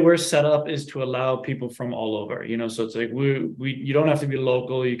the way we're set up is to allow people from all over, so it's like you don't have to be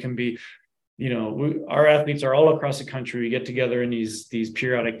local. You can be, our athletes are all across the country. We get together in these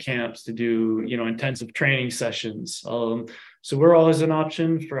periodic camps to do, intensive training sessions. So we're always an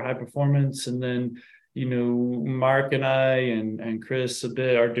option for high performance. And then, Mark and I and Chris a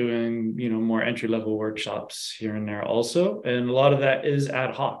bit are doing, more entry level workshops here and there also. And a lot of that is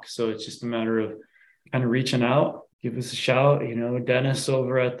ad hoc. So it's just a matter of kind of reaching out, give us a shout. Dennis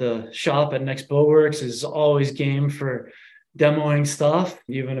over at the shop at Next Boatworks is always game for demoing stuff,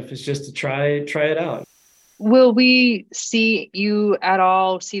 even if it's just to try it out. Will we see you at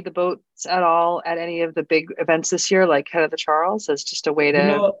all, see the boats at all at any of the big events this year, like Head of the Charles, as just a way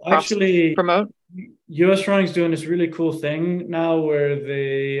to actually promote? US Rowing's doing this really cool thing now where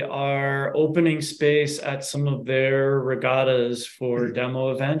they are opening space at some of their regattas for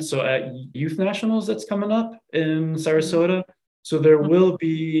demo events. So at Youth Nationals that's coming up in Sarasota, so there will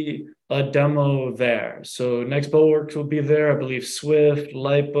be a demo there. So Next Boatworks will be there, I believe Swift,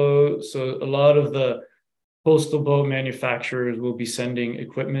 Lightboat. So a lot of the coastal boat manufacturers will be sending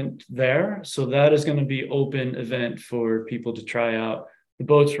equipment there. So that is going to be open event for people to try out the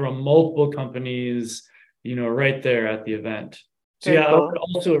boats from multiple companies, right there at the event. So I would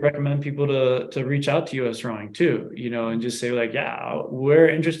also recommend people to reach out to US Rowing too, and just say like, yeah, we're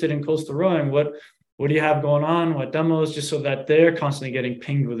interested in coastal rowing. What do you have going on? What demos? Just so that they're constantly getting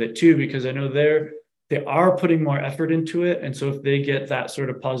pinged with it too, because I know they are putting more effort into it. And so if they get that sort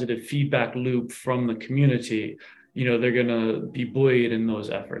of positive feedback loop from the community, they're going to be buoyed in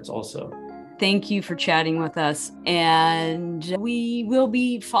those efforts also. Thank you for chatting with us. And we will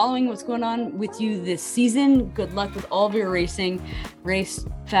be following what's going on with you this season. Good luck with all of your racing. Race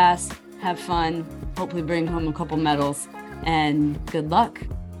fast, have fun, hopefully bring home a couple medals, and good luck.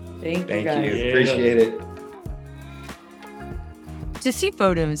 Thank you. Appreciate it. To see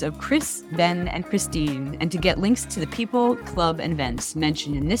photos of Chris, Ben, and Christine, and to get links to the people, club, and events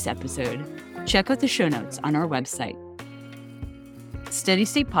mentioned in this episode, check out the show notes on our website. Steady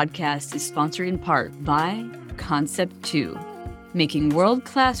State Podcast is sponsored in part by Concept 2, making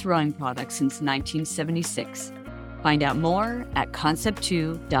world-class rowing products since 1976. Find out more at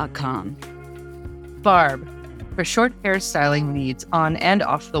concept2.com. Barb, for short hairstyling needs on and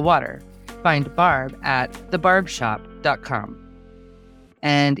off the water. Find Barb at thebarbshop.com.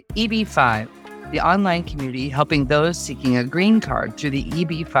 And EB5, the online community helping those seeking a green card through the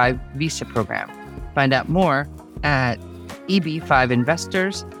EB5 visa program. Find out more at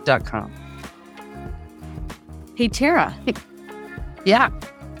eb5investors.com. Hey, Tara. Yeah.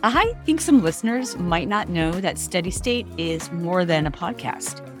 I think some listeners might not know that Steady State is more than a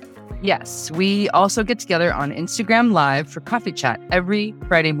podcast. Yes, we also get together on Instagram Live for coffee chat every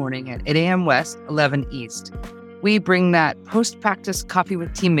Friday morning at 8 a.m. West, 11 East. We bring that post-practice coffee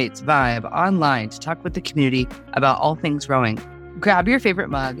with teammates vibe online to talk with the community about all things rowing. Grab your favorite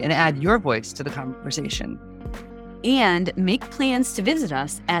mug and add your voice to the conversation. And make plans to visit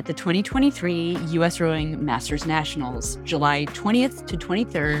us at the 2023 US Rowing Masters Nationals, July 20th to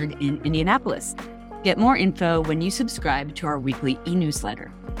 23rd in Indianapolis. Get more info when you subscribe to our weekly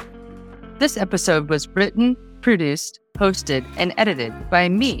e-newsletter. This episode was written, produced, hosted, and edited by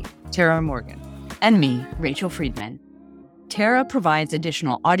me, Tara Morgan. And me, Rachel Friedman. Tara provides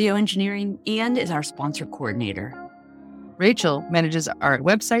additional audio engineering and is our sponsor coordinator. Rachel manages our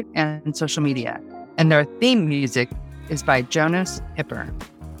website and social media, and our theme music is by Jonas Hipper.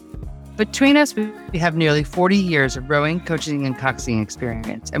 Between us, we have nearly 40 years of rowing, coaching, and coxing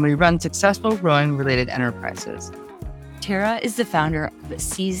experience, and we run successful rowing-related enterprises. Tara is the founder of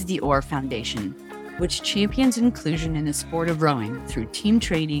Seize the Oar Foundation, which champions inclusion in the sport of rowing through team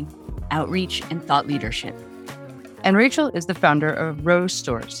training, outreach, and thought leadership. And Rachel is the founder of Row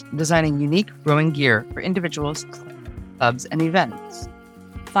Stores, designing unique rowing gear for individuals, clubs, and events.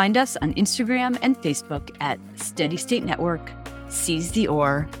 Find us on Instagram and Facebook at Steady State Network, Seize the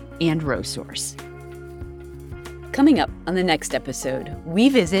Oar, and Row Source. Coming up on the next episode, we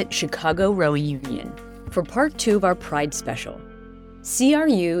visit Chicago Rowing Union for part 2 of our Pride Special.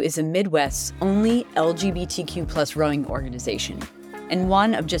 CRU is a Midwest's only LGBTQ+ rowing organization, and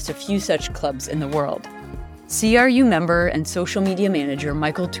one of just a few such clubs in the world. CRU member and social media manager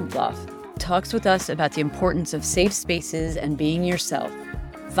Michael Tutloff talks with us about the importance of safe spaces and being yourself,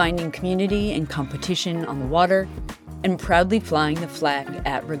 finding community and competition on the water, and proudly flying the flag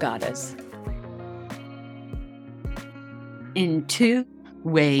at regattas. In 2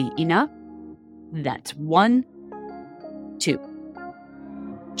 way enough. That's 1, 2.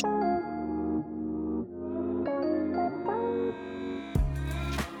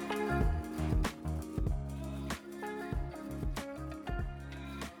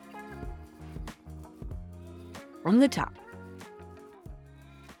 from the top.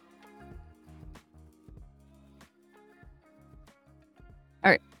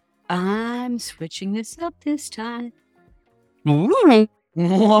 All right. I'm switching this up this time. Ooh.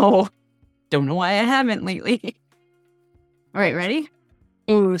 Whoa. Don't know why I haven't lately. All right, ready?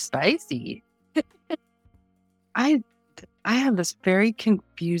 Ooh, spicy. I have this very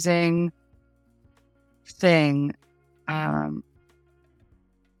confusing thing.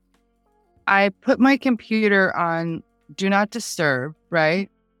 I put my computer on do not disturb, right?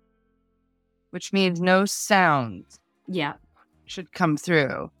 Which means no sounds Yeah. should come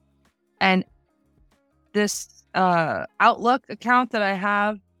through. And this Outlook account that I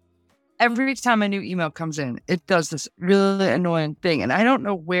have, every time a new email comes in, it does this really annoying thing. And I don't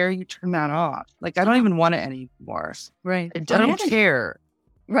know where you turn that off. Like, I don't even want it anymore. Right. I don't care.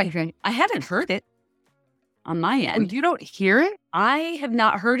 Right. I haven't heard it on my end. Oh, you don't hear it? I have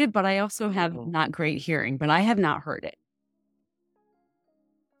not heard it, but I also have not great hearing, but I have not heard it.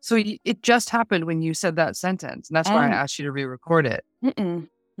 So it just happened when you said that sentence. And that's why I asked you to re-record it.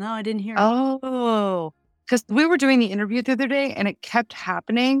 No, I didn't hear it. Oh, because we were doing the interview the other day and it kept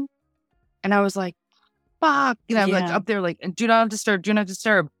happening. And I was like, fuck. I'm like up there, like, do not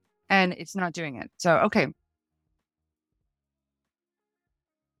disturb. And it's not doing it. So, okay.